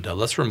 And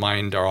let's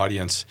remind our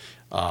audience,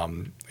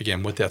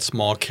 again, what that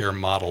small care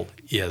model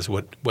is,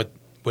 what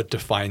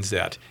defines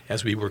that,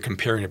 as we were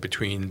comparing it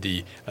between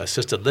the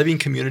assisted living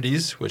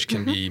communities, which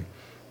can be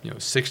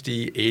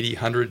 60, 80,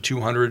 100,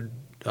 200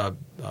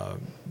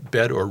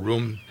 bed or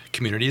room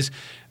communities,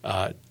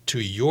 to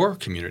your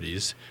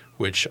communities,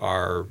 which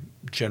are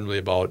generally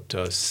about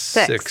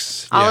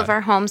 6. All of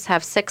our homes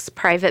have 6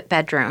 private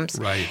bedrooms.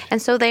 Right.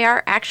 And so they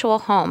are actual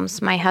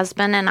homes. My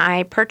husband and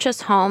I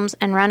purchase homes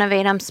and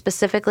renovate them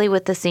specifically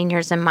with the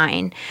seniors in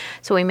mind.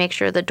 So we make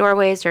sure the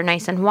doorways are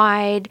nice and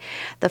wide,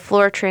 the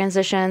floor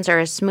transitions are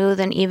as smooth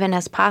and even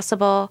as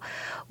possible.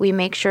 We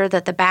make sure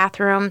that the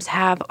bathrooms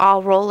have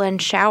all roll-in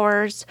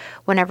showers.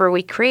 Whenever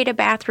we create a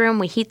bathroom,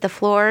 we heat the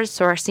floors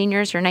so our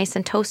seniors are nice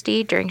and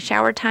toasty during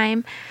shower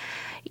time.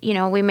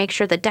 We make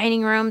sure the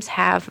dining rooms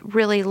have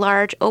really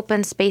large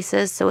open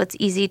spaces so it's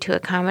easy to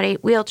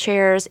accommodate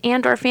wheelchairs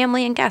and or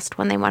family and guests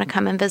when they want to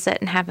come and visit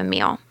and have a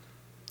meal.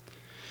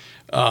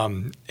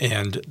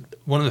 And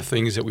one of the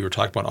things that we were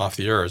talking about off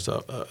the air is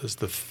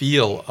the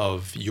feel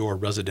of your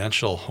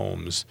residential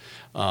homes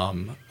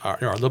are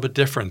a little bit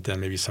different than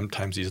maybe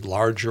sometimes these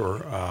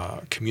larger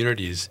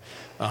communities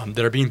that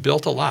are being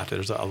built a lot.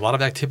 There's a lot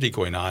of activity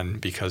going on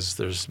because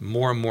there's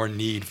more and more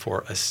need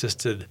for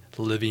assisted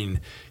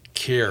living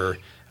care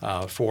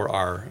for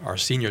our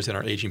seniors and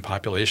our aging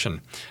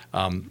population.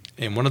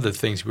 And one of the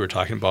things we were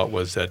talking about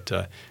was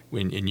that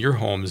when in your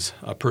homes,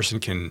 a person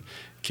can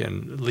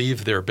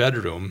leave their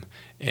bedroom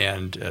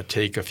and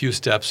take a few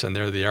steps, and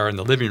there they are in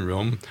the living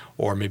room,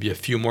 or maybe a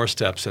few more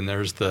steps, and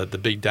there's the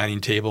big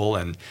dining table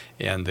and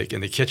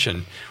the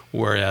kitchen.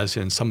 Whereas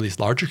in some of these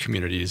larger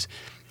communities,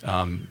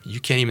 you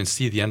can't even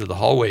see the end of the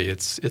hallway.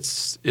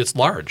 It's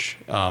large.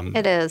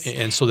 It is.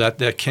 And so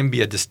that can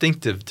be a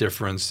distinctive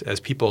difference as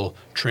people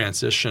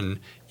transition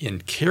in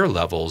care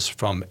levels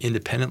from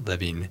independent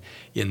living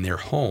in their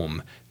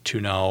home to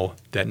now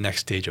that next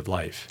stage of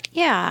life.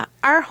 Yeah,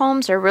 our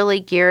homes are really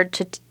geared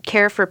to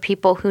care for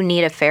people who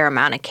need a fair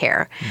amount of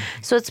care.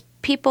 Mm-hmm. So it's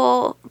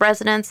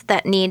residents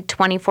that need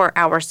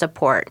 24-hour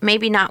support.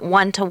 Maybe not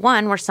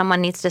one-to-one where someone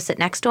needs to sit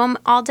next to them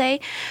all day,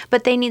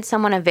 but they need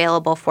someone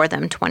available for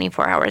them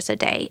 24 hours a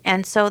day.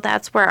 And so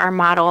that's where our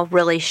model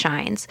really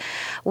shines.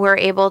 We're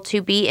able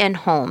to be in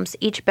homes.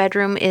 Each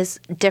bedroom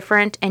is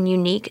different and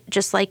unique,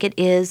 just like it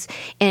is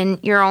in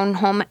your own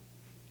home,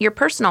 your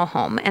personal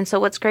home. And so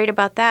what's great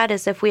about that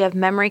is if we have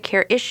memory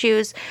care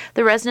issues,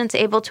 the resident's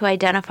able to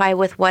identify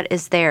with what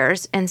is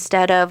theirs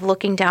instead of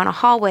looking down a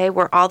hallway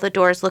where all the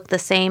doors look the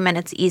same and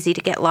it's easy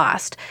to get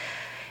lost.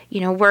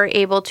 We're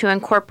able to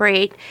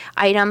incorporate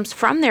items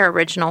from their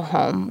original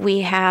home.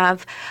 We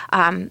have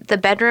the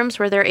bedrooms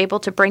where they're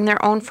able to bring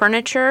their own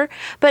furniture,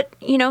 but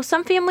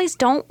some families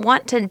don't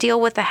want to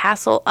deal with the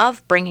hassle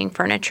of bringing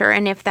furniture.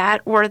 And if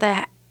that were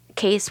the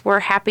case,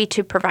 we're happy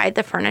to provide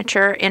the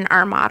furniture in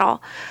our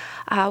model.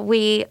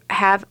 We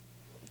have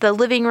the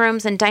living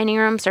rooms and dining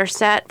rooms are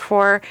set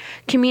for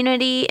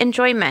community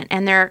enjoyment,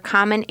 and they're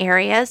common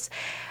areas.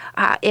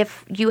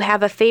 If you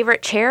have a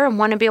favorite chair and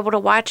want to be able to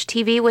watch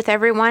TV with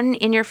everyone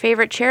in your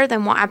favorite chair,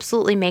 then we'll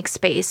absolutely make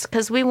space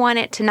because we want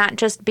it to not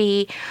just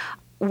be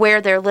where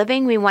they're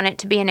living, we want it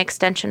to be an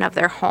extension of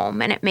their home,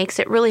 and it makes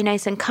it really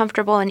nice and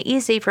comfortable and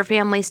easy for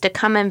families to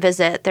come and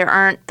visit. There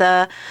aren't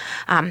the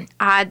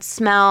odd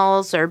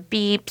smells or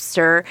beeps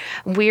or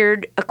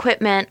weird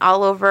equipment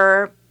all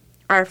over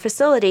our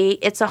facility.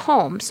 It's a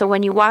home. So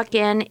when you walk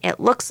in, it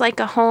looks like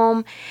a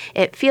home,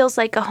 it feels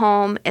like a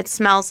home, it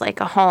smells like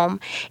a home,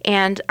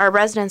 and our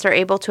residents are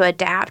able to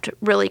adapt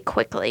really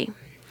quickly.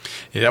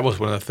 Yeah, that was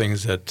one of the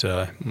things that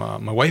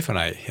my wife and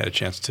I had a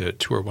chance to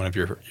tour one of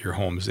your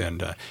homes,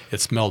 and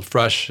it smelled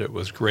fresh. It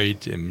was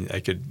great, and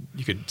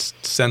you could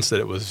sense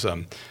that it was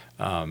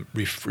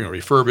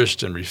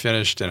refurbished and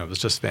refinished, and it was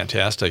just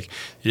fantastic.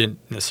 You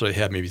didn't necessarily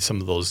have maybe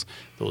some of those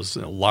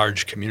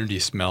large community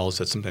smells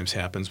that sometimes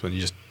happens when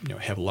you just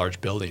have a large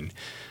building.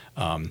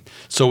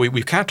 So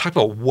we've kind of talked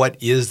about what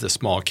is the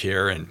small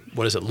care and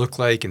what does it look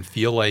like and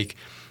feel like.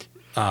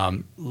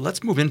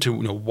 Let's move into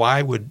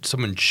why would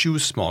someone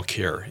choose small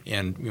care,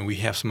 and we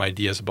have some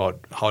ideas about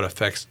how it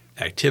affects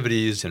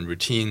activities and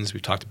routines.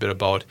 We talked a bit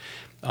about.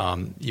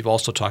 You've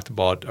also talked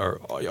about, or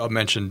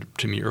mentioned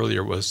to me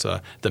earlier, was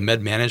the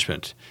med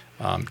management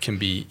can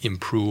be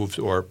improved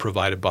or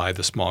provided by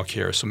the small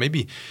care. So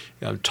maybe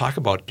talk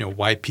about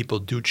why people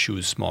do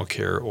choose small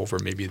care over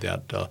maybe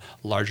that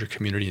larger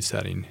community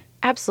setting.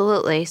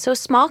 Absolutely. So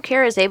small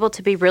care is able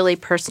to be really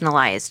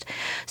personalized.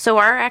 So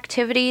our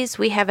activities,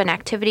 we have an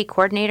activity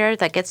coordinator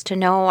that gets to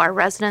know our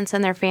residents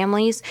and their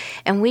families,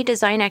 and we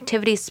design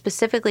activities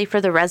specifically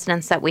for the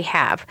residents that we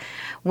have.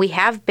 We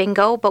have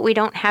bingo, but we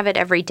don't have it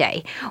every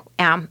day.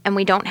 And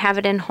we don't have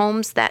it in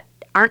homes that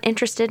aren't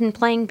interested in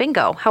playing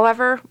bingo.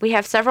 However, we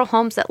have several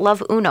homes that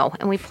love Uno,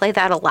 and we play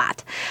that a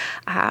lot.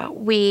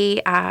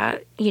 We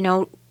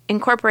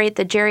incorporate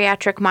the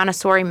geriatric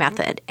Montessori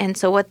method. And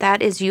so what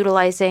that is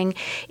utilizing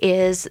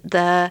is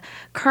the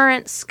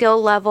current skill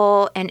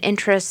level and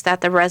interest that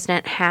the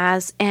resident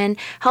has and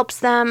helps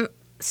them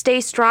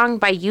stay strong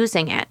by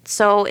using it.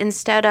 So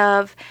instead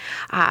of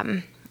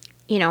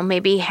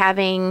maybe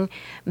having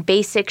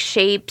basic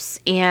shapes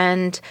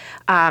and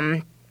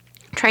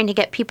trying to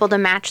get people to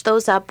match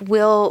those up,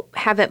 we'll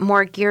have it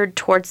more geared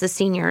towards the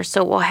seniors.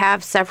 So we'll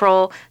have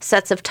several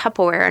sets of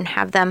Tupperware and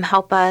have them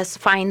help us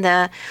find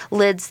the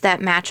lids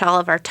that match all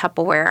of our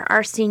Tupperware.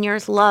 Our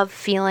seniors love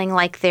feeling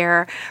like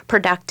they're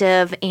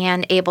productive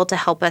and able to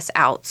help us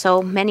out.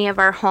 So many of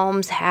our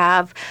homes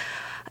have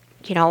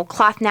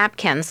cloth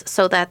napkins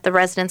so that the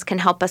residents can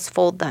help us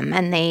fold them,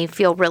 and they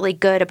feel really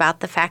good about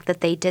the fact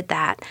that they did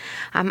that.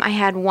 I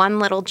had one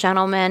little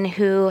gentleman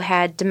who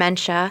had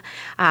dementia.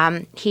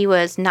 He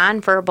was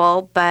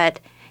nonverbal, but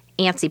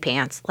antsy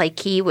pants, like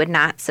he would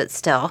not sit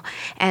still.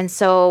 And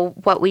so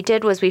what we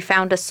did was we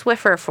found a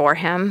Swiffer for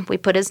him. We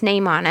put his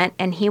name on it,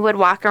 and he would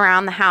walk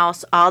around the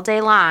house all day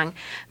long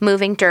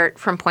moving dirt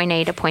from point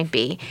A to point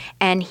B,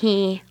 and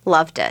he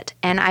loved it.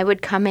 And I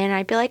would come in and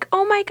I'd be like,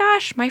 oh my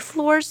gosh, my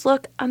floors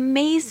look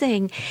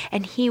amazing.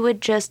 And he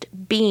would just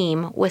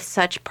beam with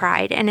such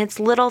pride. And it's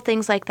little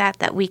things like that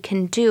that we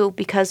can do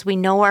because we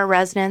know our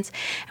residents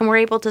and we're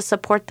able to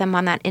support them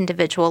on that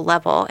individual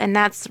level. And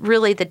that's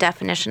really the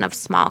definition of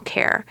small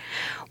care.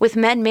 With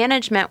med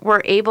management,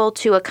 we're able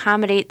to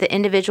accommodate the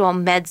individual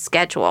med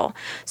schedule.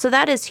 So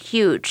that is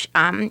huge.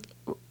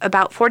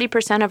 About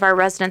 40% of our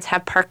residents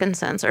have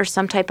Parkinson's or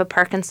some type of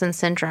Parkinson's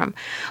syndrome.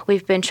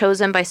 We've been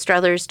chosen by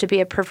Struthers to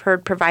be a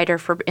preferred provider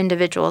for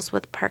individuals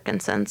with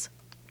Parkinson's.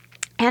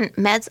 And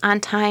meds on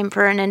time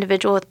for an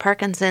individual with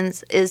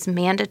Parkinson's is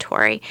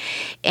mandatory.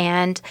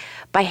 And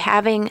by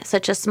having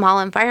such a small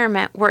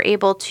environment, we're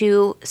able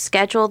to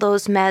schedule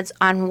those meds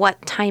on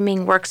what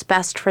timing works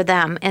best for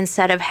them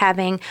instead of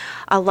having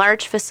a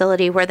large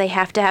facility where they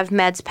have to have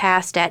meds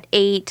passed at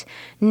 8,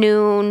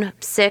 noon,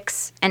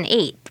 6, and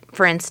 8.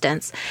 For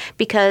instance,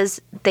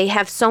 because they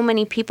have so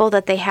many people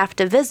that they have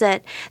to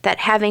visit that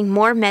having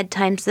more med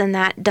times than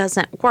that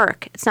doesn't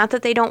work. It's not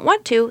that they don't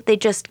want to, they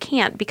just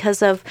can't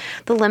because of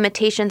the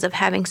limitations of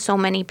having so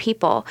many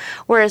people.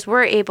 Whereas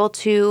we're able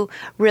to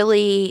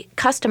really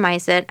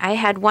customize it. I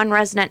had one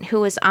resident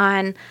who was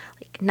on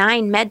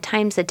 9 med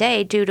times a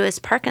day due to his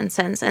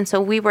Parkinson's. And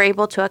so we were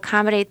able to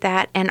accommodate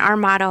that. And our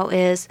motto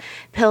is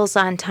pills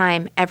on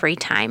time every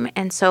time.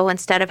 And so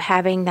instead of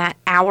having that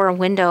hour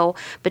window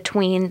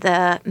between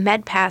the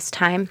med pass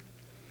time,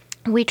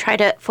 we try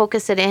to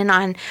focus it in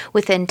on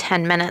within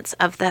 10 minutes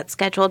of that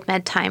scheduled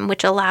med time,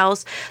 which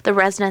allows the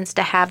residents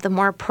to have the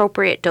more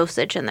appropriate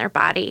dosage in their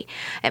body.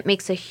 It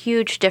makes a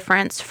huge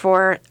difference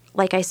for,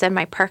 like I said,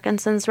 my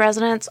Parkinson's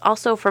residents,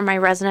 also for my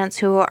residents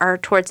who are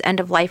towards end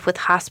of life with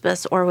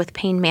hospice or with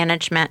pain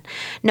management.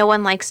 No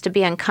one likes to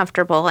be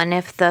uncomfortable, and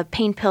if the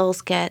pain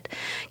pills get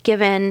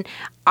given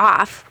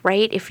off,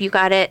 right, if you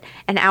got it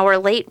an hour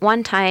late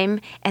one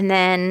time and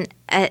then,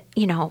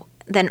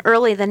 then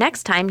early the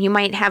next time, you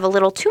might have a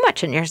little too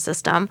much in your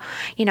system.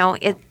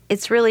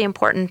 It's really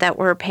important that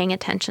we're paying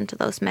attention to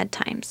those med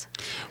times.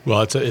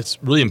 Well,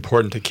 it's really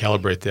important to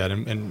calibrate that.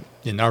 And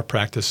in our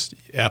practice,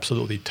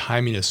 absolutely,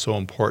 timing is so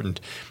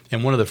important.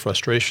 And one of the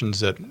frustrations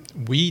that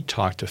we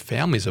talk to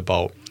families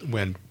about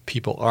when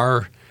people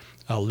are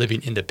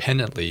living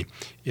independently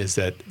is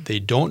that they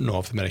don't know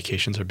if the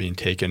medications are being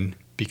taken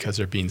because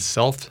they're being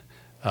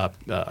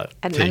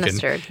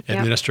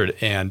administered,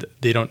 and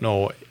they don't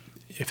know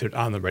if they're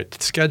on the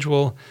right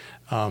schedule.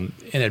 And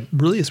it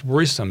really is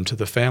worrisome to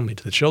the family,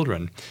 to the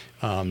children,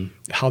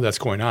 how that's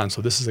going on.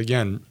 So this is,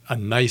 again, a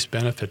nice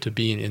benefit to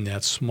being in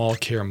that small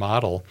care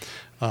model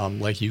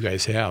like you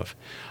guys have.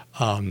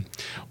 One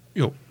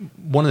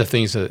of the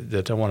things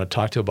that I want to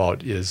talk to you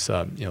about is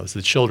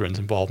the children's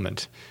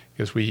involvement,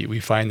 because we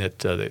find that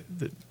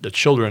the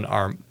children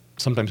are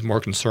sometimes more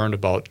concerned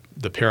about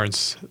the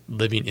parents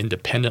living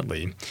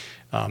independently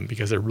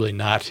because they're really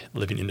not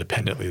living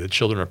independently. The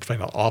children are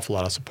finding an awful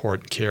lot of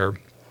support, care,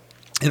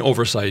 and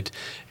oversight,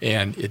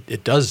 and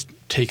it does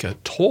take a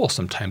toll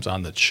sometimes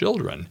on the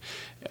children.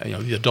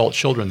 The adult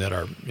children that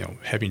are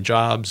having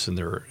jobs and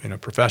they're in a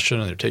profession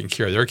and they're taking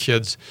care of their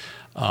kids.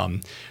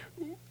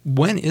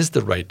 When is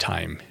the right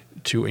time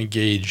to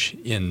engage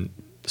in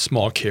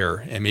small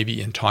care and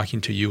maybe in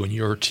talking to you and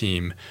your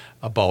team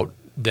about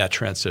that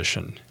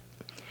transition?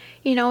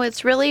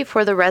 It's really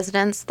for the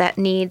residents that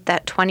need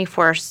that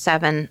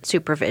 24/7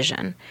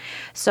 supervision.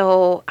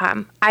 So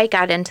I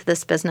got into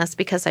this business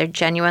because I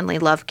genuinely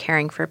love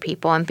caring for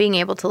people, and being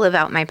able to live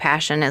out my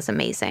passion is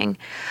amazing.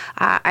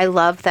 I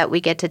love that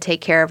we get to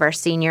take care of our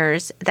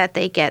seniors, that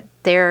they get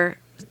their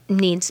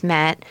needs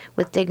met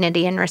with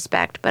dignity and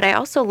respect, but I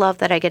also love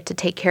that I get to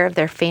take care of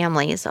their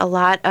families. A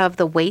lot of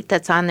the weight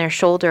that's on their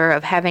shoulder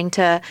of having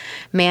to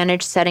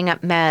manage setting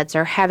up meds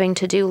or having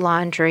to do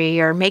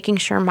laundry or making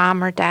sure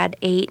mom or dad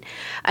ate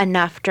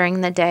enough during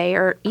the day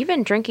or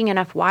even drinking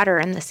enough water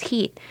in this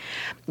heat.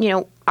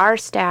 Our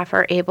staff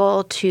are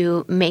able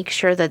to make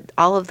sure that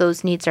all of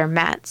those needs are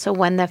met. So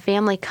when the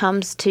family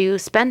comes to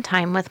spend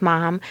time with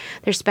mom,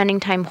 they're spending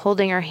time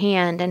holding her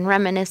hand and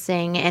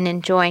reminiscing and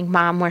enjoying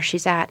mom where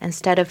she's at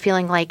instead of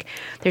feeling like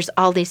there's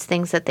all these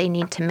things that they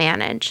need to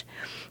manage.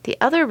 The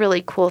other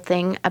really cool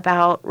thing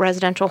about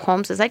residential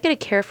homes is I get to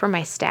care for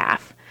my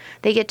staff.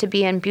 They get to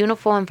be in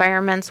beautiful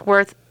environments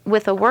with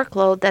a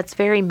workload that's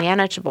very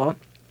manageable.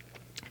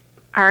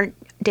 Our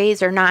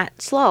days are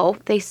not slow.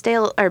 They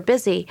still are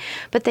busy,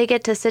 but they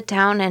get to sit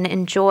down and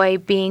enjoy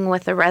being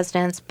with the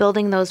residents,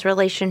 building those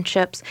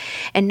relationships,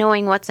 and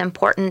knowing what's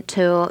important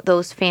to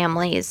those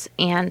families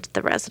and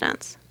the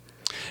residents.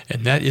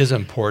 And that is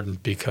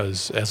important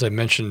because, as I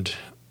mentioned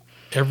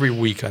every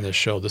week on this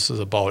show, this is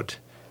about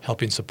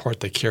helping support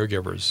the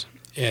caregivers,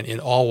 and in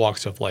all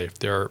walks of life.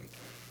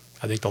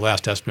 I think the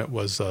last estimate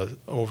was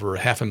over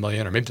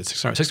 500,000 or maybe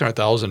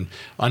 600,000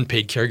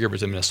 unpaid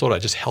caregivers in Minnesota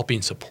just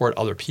helping support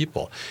other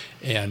people.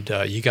 And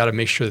you got to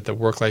make sure that the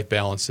work-life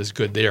balance is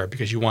good there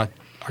because you want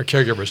our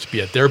caregivers to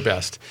be at their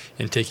best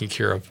in taking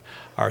care of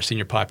our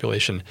senior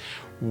population.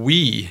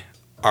 We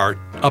are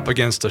up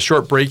against a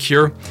short break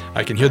here.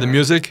 I can hear the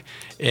music,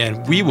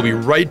 and we will be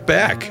right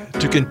back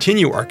to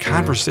continue our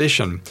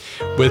conversation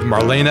with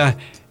Marlena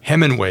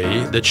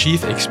Hemenway, the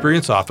Chief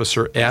Experience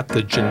Officer at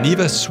the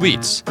Geneva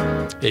Suites,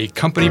 a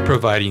company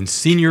providing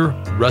senior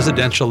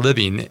residential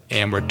living,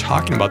 and we're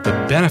talking about the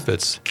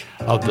benefits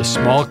of the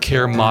small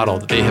care model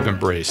that they have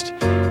embraced.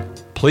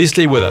 Please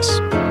stay with us.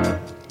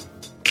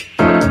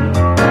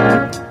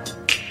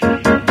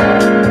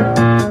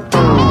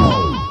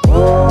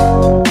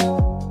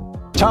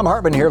 Tom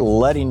Hartman here,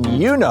 letting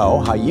you know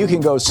how you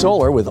can go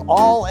solar with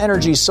All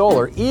Energy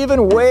Solar,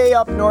 even way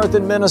up north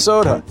in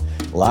Minnesota.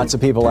 Lots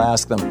of people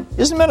ask them,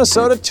 isn't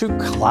Minnesota too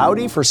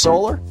cloudy for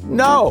solar?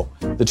 No.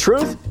 The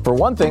truth? For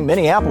one thing,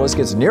 Minneapolis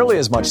gets nearly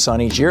as much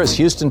sun each year as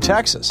Houston,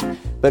 Texas.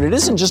 But it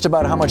isn't just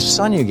about how much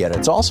sun you get.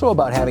 It's also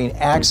about having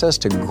access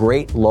to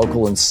great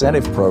local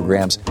incentive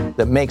programs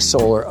that make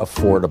solar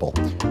affordable.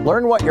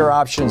 Learn what your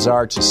options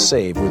are to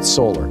save with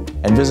solar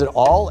and visit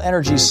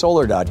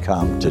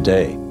allenergysolar.com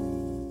today.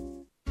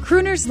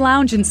 Crooner's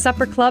Lounge and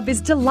Supper Club is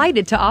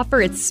delighted to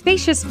offer its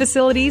spacious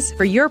facilities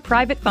for your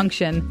private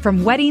function.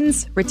 From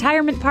weddings,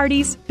 retirement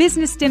parties,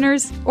 business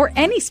dinners, or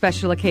any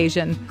special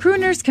occasion,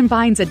 Crooner's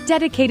combines a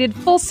dedicated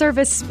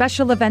full-service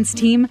special events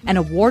team, an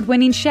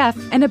award-winning chef,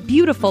 and a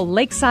beautiful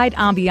lakeside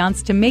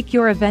ambiance to make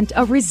your event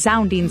a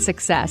resounding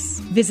success.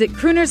 Visit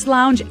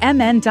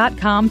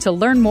croonersloungemn.com to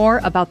learn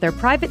more about their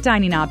private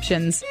dining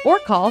options, or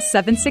call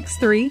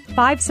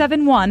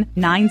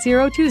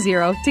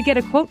 763-571-9020 to get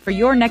a quote for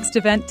your next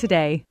event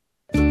today.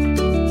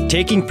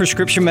 Taking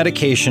prescription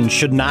medication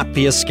should not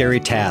be a scary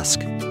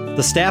task.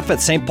 The staff at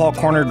St. Paul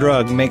Corner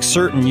Drug makes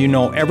certain you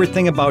know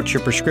everything about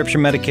your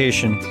prescription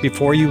medication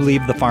before you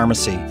leave the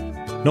pharmacy.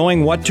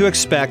 Knowing what to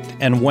expect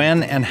and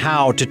when and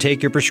how to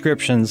take your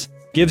prescriptions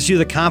gives you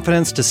the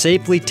confidence to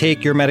safely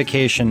take your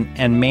medication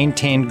and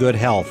maintain good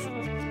health.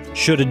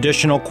 Should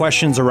additional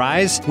questions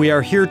arise, we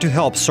are here to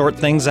help sort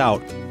things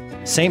out.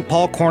 St.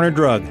 Paul Corner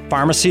Drug,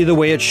 pharmacy the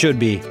way it should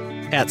be,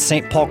 at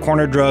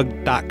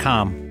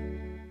stpaulcornerdrug.com.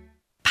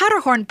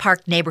 Powderhorn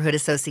Park Neighborhood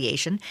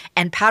Association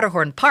and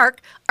Powderhorn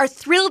Park are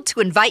thrilled to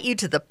invite you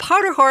to the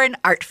Powderhorn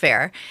Art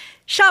Fair.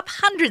 Shop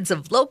hundreds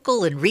of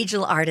local and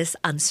regional artists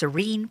on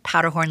serene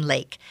Powderhorn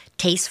Lake.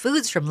 Taste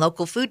foods from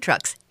local food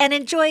trucks and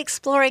enjoy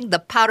exploring the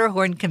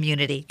Powderhorn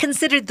community.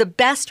 Considered the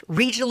best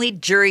regionally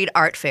juried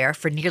art fair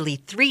for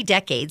nearly 3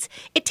 decades,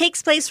 it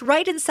takes place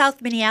right in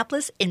South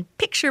Minneapolis in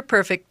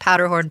picture-perfect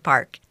Powderhorn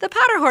Park. The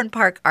Powderhorn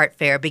Park Art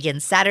Fair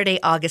begins Saturday,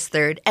 August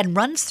 3rd and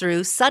runs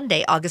through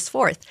Sunday, August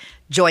 4th.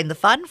 Join the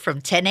fun from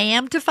 10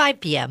 a.m. to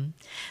 5 p.m.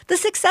 The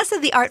success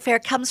of the art fair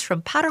comes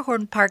from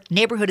Powderhorn Park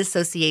Neighborhood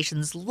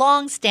Association's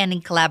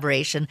long-standing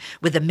collaboration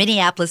with the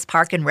Minneapolis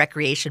Park and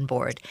Recreation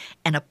Board,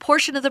 and a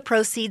portion of the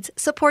proceeds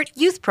support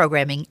youth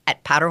programming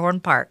at Powderhorn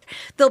Park.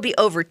 There'll be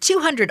over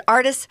 200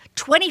 artists,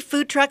 20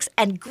 food trucks,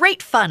 and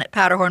great fun at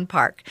Powderhorn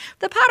Park.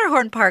 The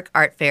Powderhorn Park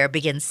Art Fair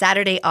begins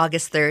Saturday,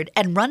 August 3rd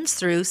and runs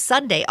through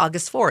Sunday,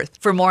 August 4th.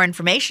 For more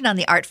information on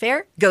the art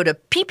fair, go to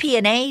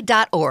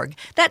ppna.org.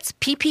 That's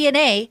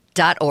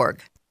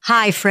ppna.org.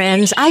 Hi,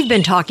 friends. I've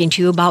been talking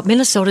to you about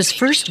Minnesota's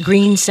first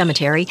green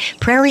cemetery,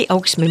 Prairie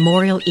Oaks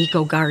Memorial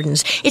Eco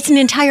Gardens. It's an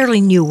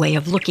entirely new way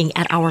of looking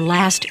at our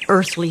last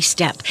earthly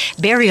step.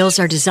 Burials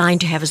are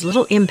designed to have as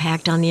little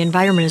impact on the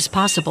environment as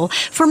possible.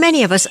 For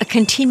many of us, a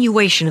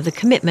continuation of the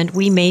commitment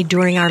we made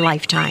during our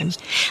lifetime.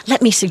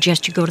 Let me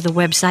suggest you go to the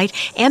website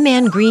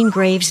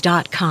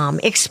mngreengraves.com.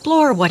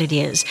 Explore what it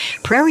is.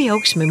 Prairie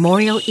Oaks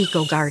Memorial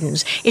Eco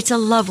Gardens. It's a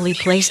lovely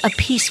place, a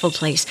peaceful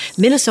place.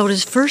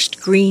 Minnesota's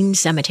first green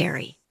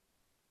cemetery.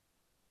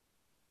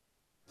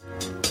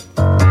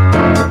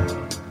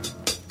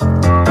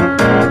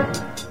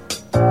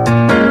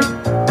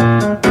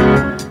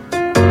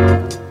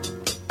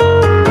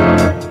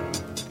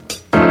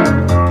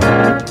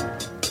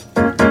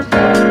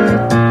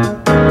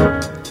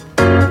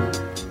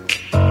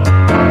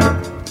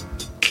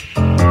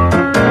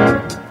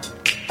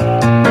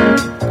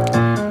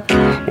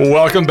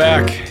 Welcome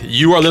back.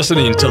 You are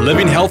listening to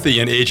Living Healthy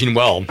and Aging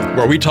Well,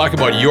 where we talk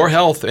about your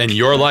health and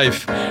your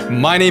life.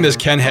 My name is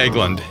Ken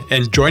Haglind,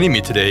 and joining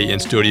me today in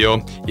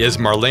studio is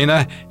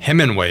Marlena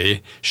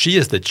Hemenway. She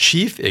is the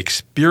Chief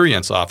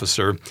Experience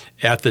Officer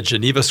at the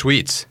Geneva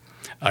Suites,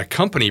 a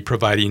company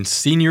providing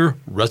senior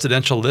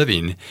residential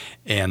living,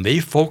 and they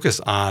focus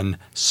on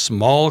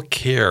small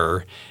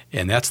care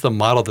And that's the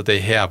model that they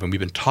have. And we've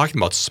been talking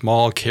about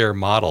small care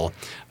model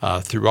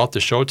throughout the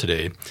show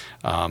today.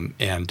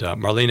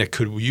 Marlena,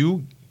 could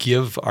you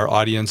give our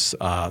audience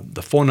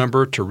the phone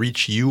number to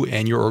reach you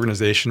and your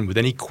organization with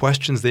any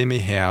questions they may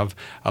have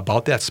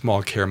about that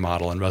small care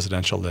model and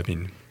residential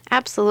living?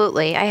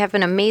 Absolutely. I have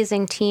an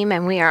amazing team,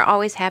 and we are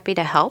always happy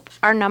to help.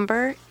 Our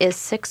number is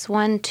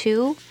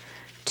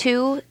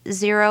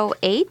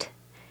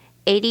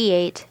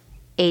 612-208-8888.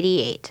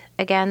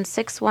 Again,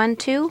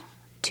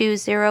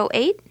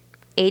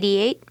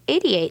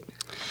 612-208-8888.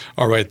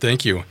 All right,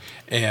 thank you.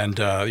 And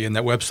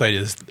that website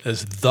is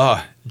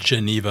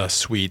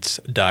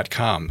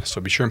thegenevasuites.com.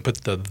 So be sure and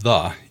put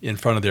the in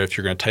front of there if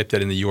you're going to type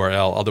that in the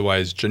URL.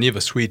 Otherwise,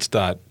 Geneva Suites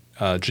does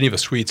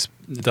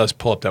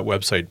pull up that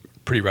website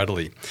pretty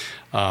readily.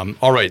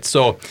 All right,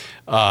 so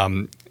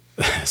I'm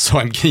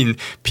getting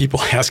people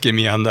asking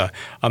me on the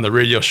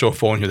radio show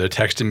phone here. They're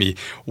texting me,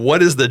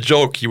 "What is the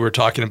joke you were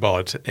talking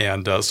about?"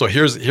 And so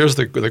here's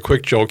the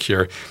quick joke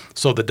here.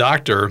 So the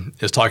doctor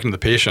is talking to the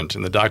patient,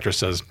 and the doctor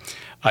says,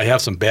 "I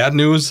have some bad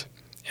news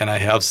and I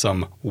have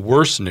some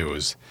worse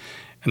news."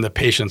 And the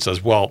patient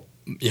says, "Well,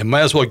 you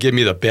might as well give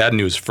me the bad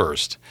news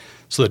first."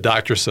 So the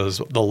doctor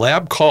says, "The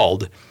lab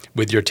called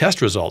with your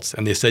test results,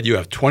 and they said you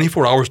have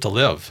 24 hours to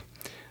live."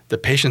 The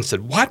patient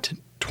said, "What?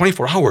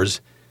 24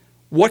 hours?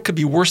 What could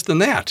be worse than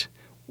that?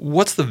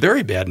 What's the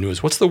very bad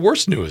news? What's the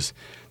worst news?"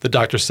 The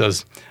doctor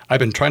says, "I've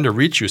been trying to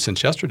reach you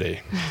since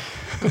yesterday."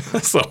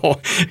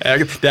 So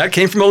that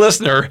came from a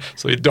listener,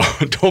 so you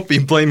don't be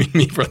blaming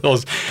me for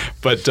those.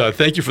 But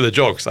thank you for the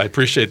jokes. I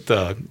appreciate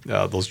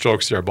those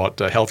jokes there about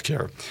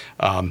healthcare.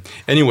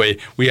 Anyway,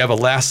 we have a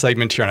last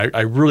segment here, and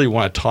I really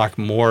want to talk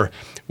more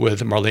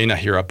with Marlena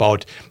here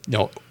about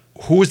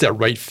who is that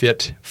right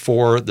fit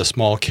for the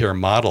small care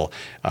model?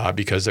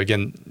 Because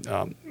again,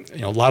 a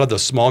lot of the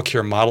small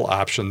care model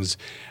options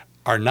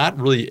are not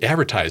really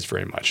advertised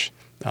very much.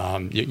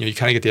 You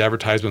kind of get the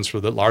advertisements for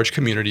the large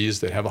communities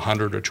that have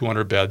 100 or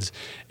 200 beds,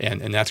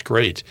 and that's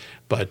great.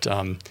 But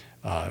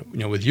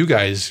with you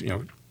guys,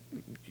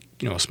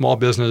 a small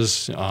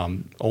business,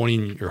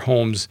 owning your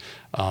homes,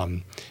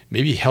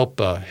 maybe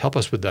help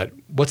us with that.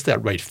 What's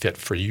that right fit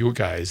for you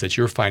guys that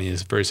you're finding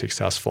is very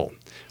successful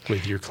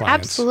with your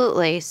clients?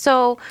 Absolutely.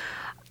 So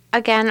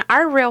again,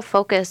 our real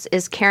focus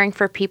is caring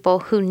for people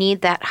who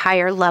need that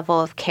higher level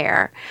of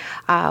care.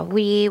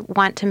 We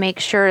want to make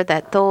sure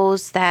that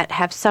those that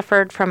have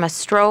suffered from a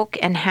stroke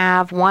and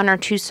have one or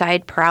two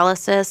side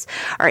paralysis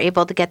are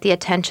able to get the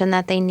attention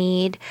that they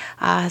need.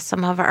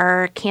 Some of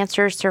our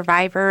cancer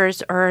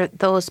survivors or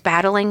those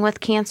battling with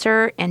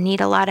cancer and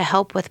need a lot of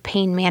help with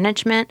pain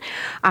management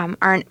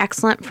are an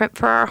excellent fit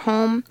for our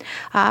home.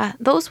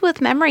 Those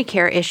with memory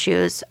care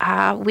issues,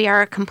 we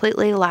are a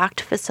completely locked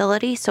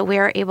facility, so we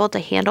are able to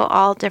handle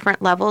all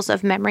different levels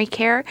of memory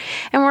care,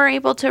 and we're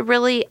able to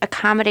really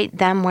accommodate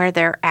them where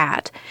they're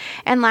at.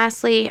 And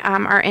lastly,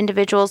 our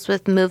individuals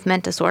with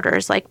movement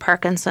disorders like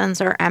Parkinson's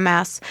or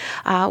MS,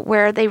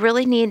 where they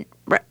really need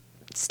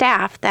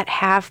staff that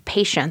have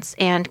patience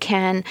and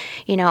can,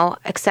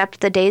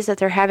 accept the days that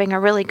they're having a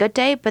really good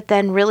day, but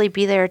then really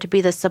be there to be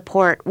the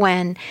support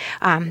when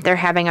they're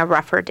having a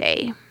rougher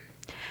day.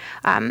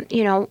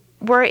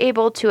 We're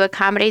able to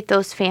accommodate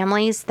those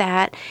families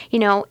that,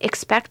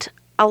 expect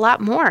a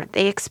lot more.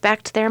 They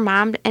expect their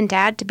mom and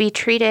dad to be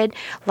treated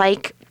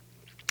like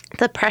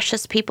the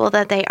precious people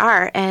that they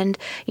are. And,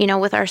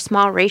 with our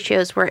small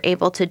ratios, we're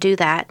able to do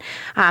that.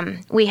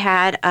 We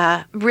had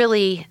a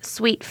really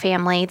sweet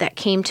family that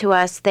came to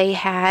us. They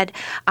had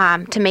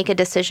to make a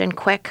decision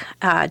quick.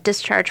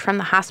 Discharge from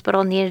the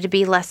hospital needed to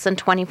be less than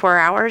 24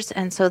 hours.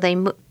 And so they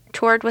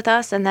toured with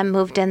us and then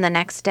moved in the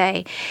next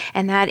day.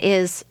 And that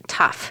is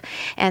tough.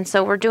 And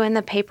so we're doing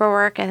the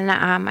paperwork, and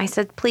I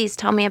said, "Please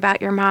tell me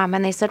about your mom."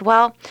 And they said,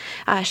 "Well,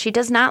 she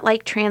does not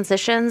like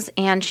transitions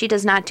and she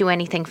does not do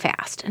anything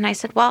fast." And I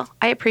said, "Well,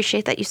 I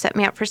appreciate that you set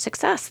me up for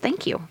success.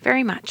 Thank you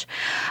very much."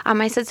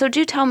 I said, "So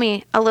do tell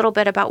me a little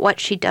bit about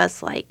what she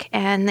does like."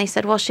 And they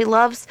said, "Well, she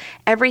loves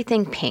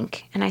everything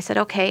pink." And I said,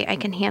 "Okay, I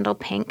can handle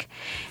pink."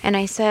 And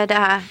I said,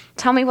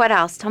 "Tell me what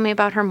else. Tell me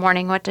about her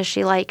morning. What does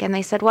she like?" And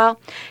they said,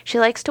 "Well, she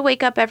likes to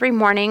wake up every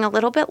morning a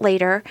little bit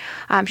later.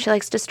 She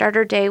likes to start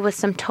her day with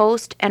some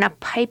toast and a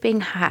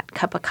piping hot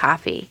cup of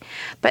coffee,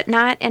 but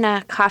not in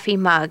a coffee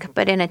mug,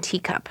 but in a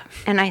teacup."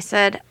 And I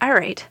said, "All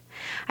right,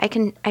 I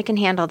can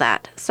handle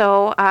that."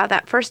 So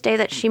that first day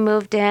that she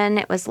moved in,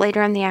 it was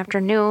later in the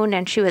afternoon,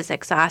 and she was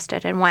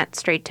exhausted and went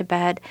straight to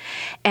bed.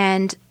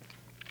 And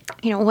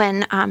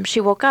when she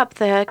woke up,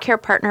 the care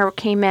partner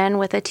came in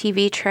with a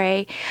TV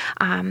tray.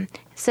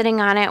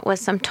 Sitting on it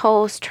was some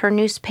toast, her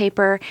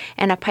newspaper,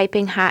 and a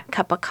piping hot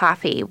cup of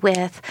coffee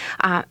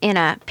in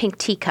a pink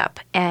teacup.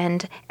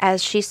 And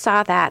as she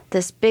saw that,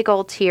 this big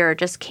old tear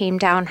just came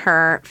down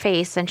her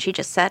face, and she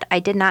just said, "I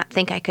did not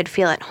think I could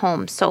feel at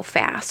home so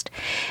fast."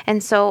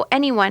 And so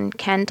anyone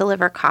can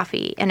deliver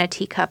coffee in a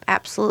teacup,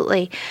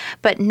 absolutely.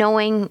 But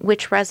knowing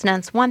which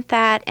residents want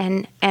that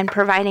and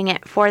providing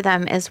it for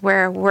them is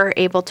where we're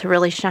able to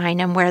really shine,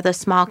 and where the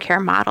small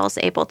care model is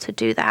able to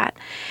do that.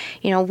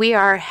 We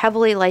are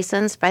heavily licensed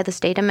licensed by the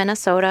state of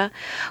Minnesota.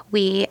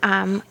 We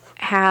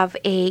have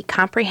a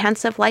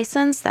comprehensive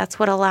license. That's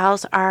what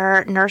allows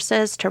our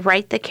nurses to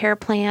write the care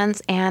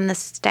plans and the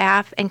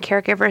staff and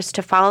caregivers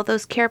to follow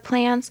those care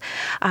plans.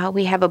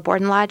 We have a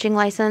board and lodging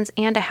license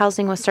and a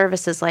housing with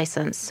services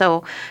license.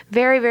 So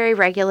very, very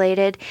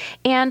regulated.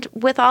 And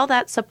with all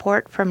that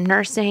support from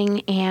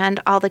nursing and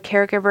all the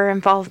caregiver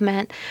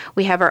involvement,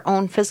 we have our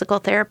own physical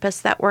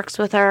therapist that works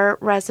with our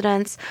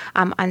residents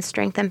on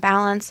strength and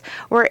balance.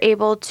 We're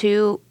able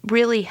to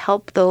really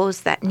help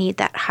those that need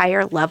that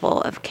higher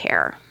level of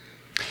care.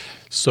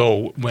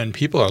 So when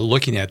people are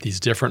looking at these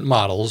different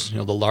models,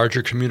 the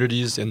larger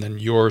communities and then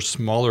your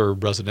smaller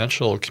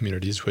residential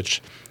communities,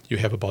 which you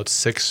have about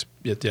six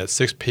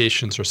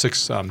patients or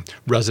six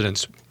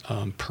residents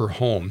per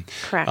home.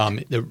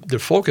 Correct. The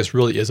focus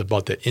really is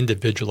about the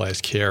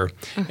individualized care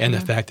and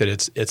the fact that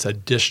it's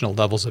additional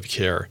levels of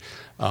care.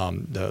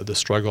 The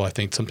struggle, I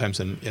think, sometimes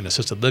in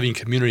assisted living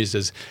communities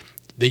is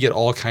they get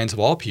all kinds of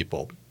all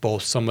people,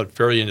 both somewhat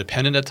very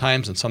independent at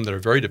times and some that are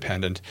very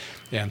dependent.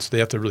 And so they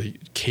have to really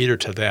cater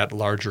to that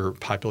larger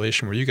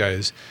population where you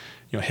guys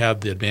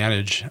have the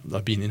advantage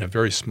of being in a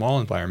very small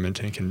environment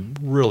and can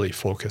really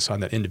focus on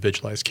that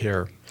individualized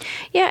care.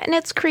 Yeah, and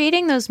it's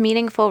creating those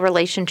meaningful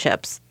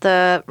relationships.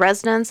 The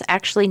residents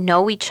actually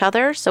know each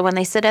other, so when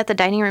they sit at the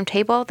dining room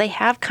table, they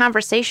have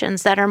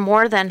conversations that are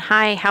more than,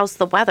 "Hi, how's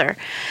the weather?"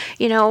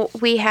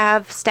 We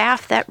have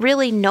staff that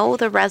really know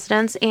the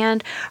residents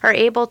and are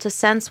able to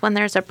sense when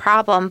there's a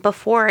problem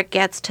before it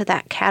gets to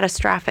that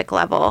catastrophic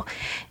level.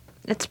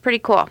 It's pretty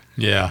cool.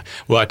 Yeah.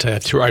 Well, I tell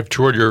you, I've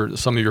toured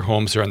some of your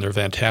homes there, and they're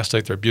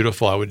fantastic. They're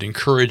beautiful. I would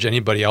encourage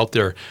anybody out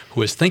there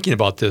who is thinking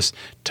about this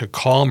to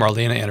call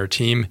Marlena and her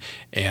team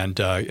and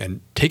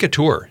take a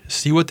tour,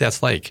 see what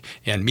that's like,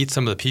 and meet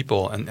some of the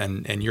people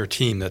and your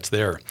team that's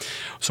there.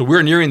 So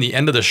we're nearing the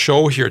end of the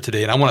show here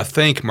today, and I want to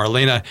thank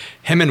Marlena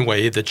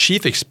Hemenway, the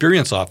Chief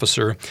Experience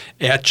Officer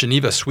at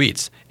Geneva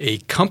Suites, a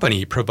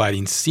company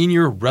providing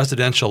senior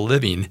residential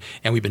living,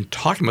 and we've been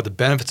talking about the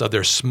benefits of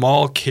their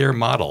small care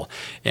model.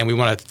 And we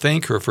want to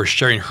thank her for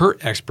sharing her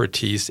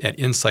expertise and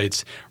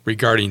insights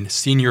regarding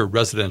senior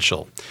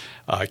residential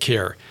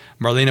care.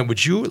 Marlena,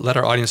 would you let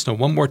our audience know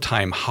one more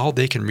time how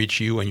they can reach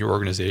you and your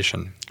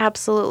organization?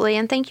 Absolutely.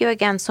 And thank you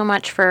again so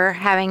much for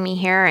having me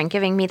here and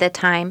giving me the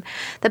time.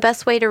 The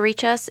best way to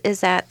reach us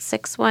is at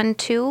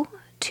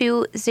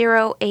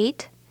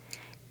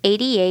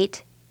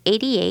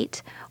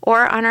 612-208-8888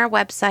 or on our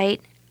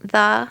website,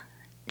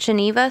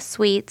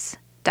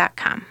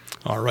 thegenevasuites.com.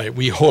 All right.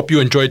 We hope you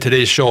enjoyed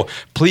today's show.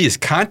 Please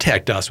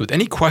contact us with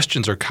any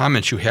questions or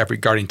comments you have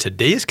regarding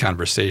today's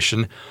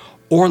conversation,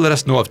 or let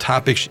us know of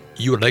topics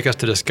you would like us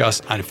to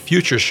discuss on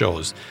future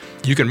shows.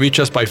 You can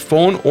reach us by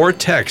phone or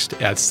text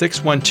at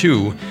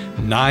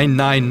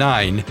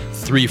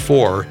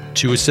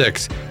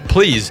 612-999-3426.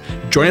 Please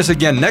join us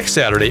again next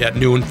Saturday at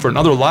noon for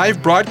another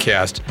live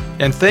broadcast,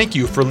 and thank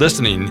you for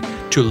listening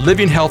to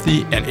Living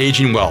Healthy and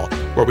Aging Well,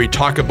 where we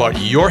talk about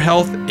your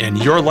health and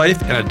your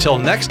life. And until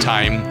next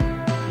time,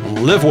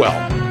 live well.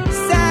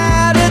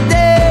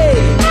 Saturday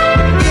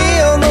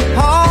in the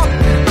park,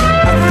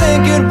 I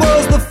think it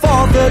was the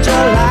 4th of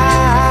July.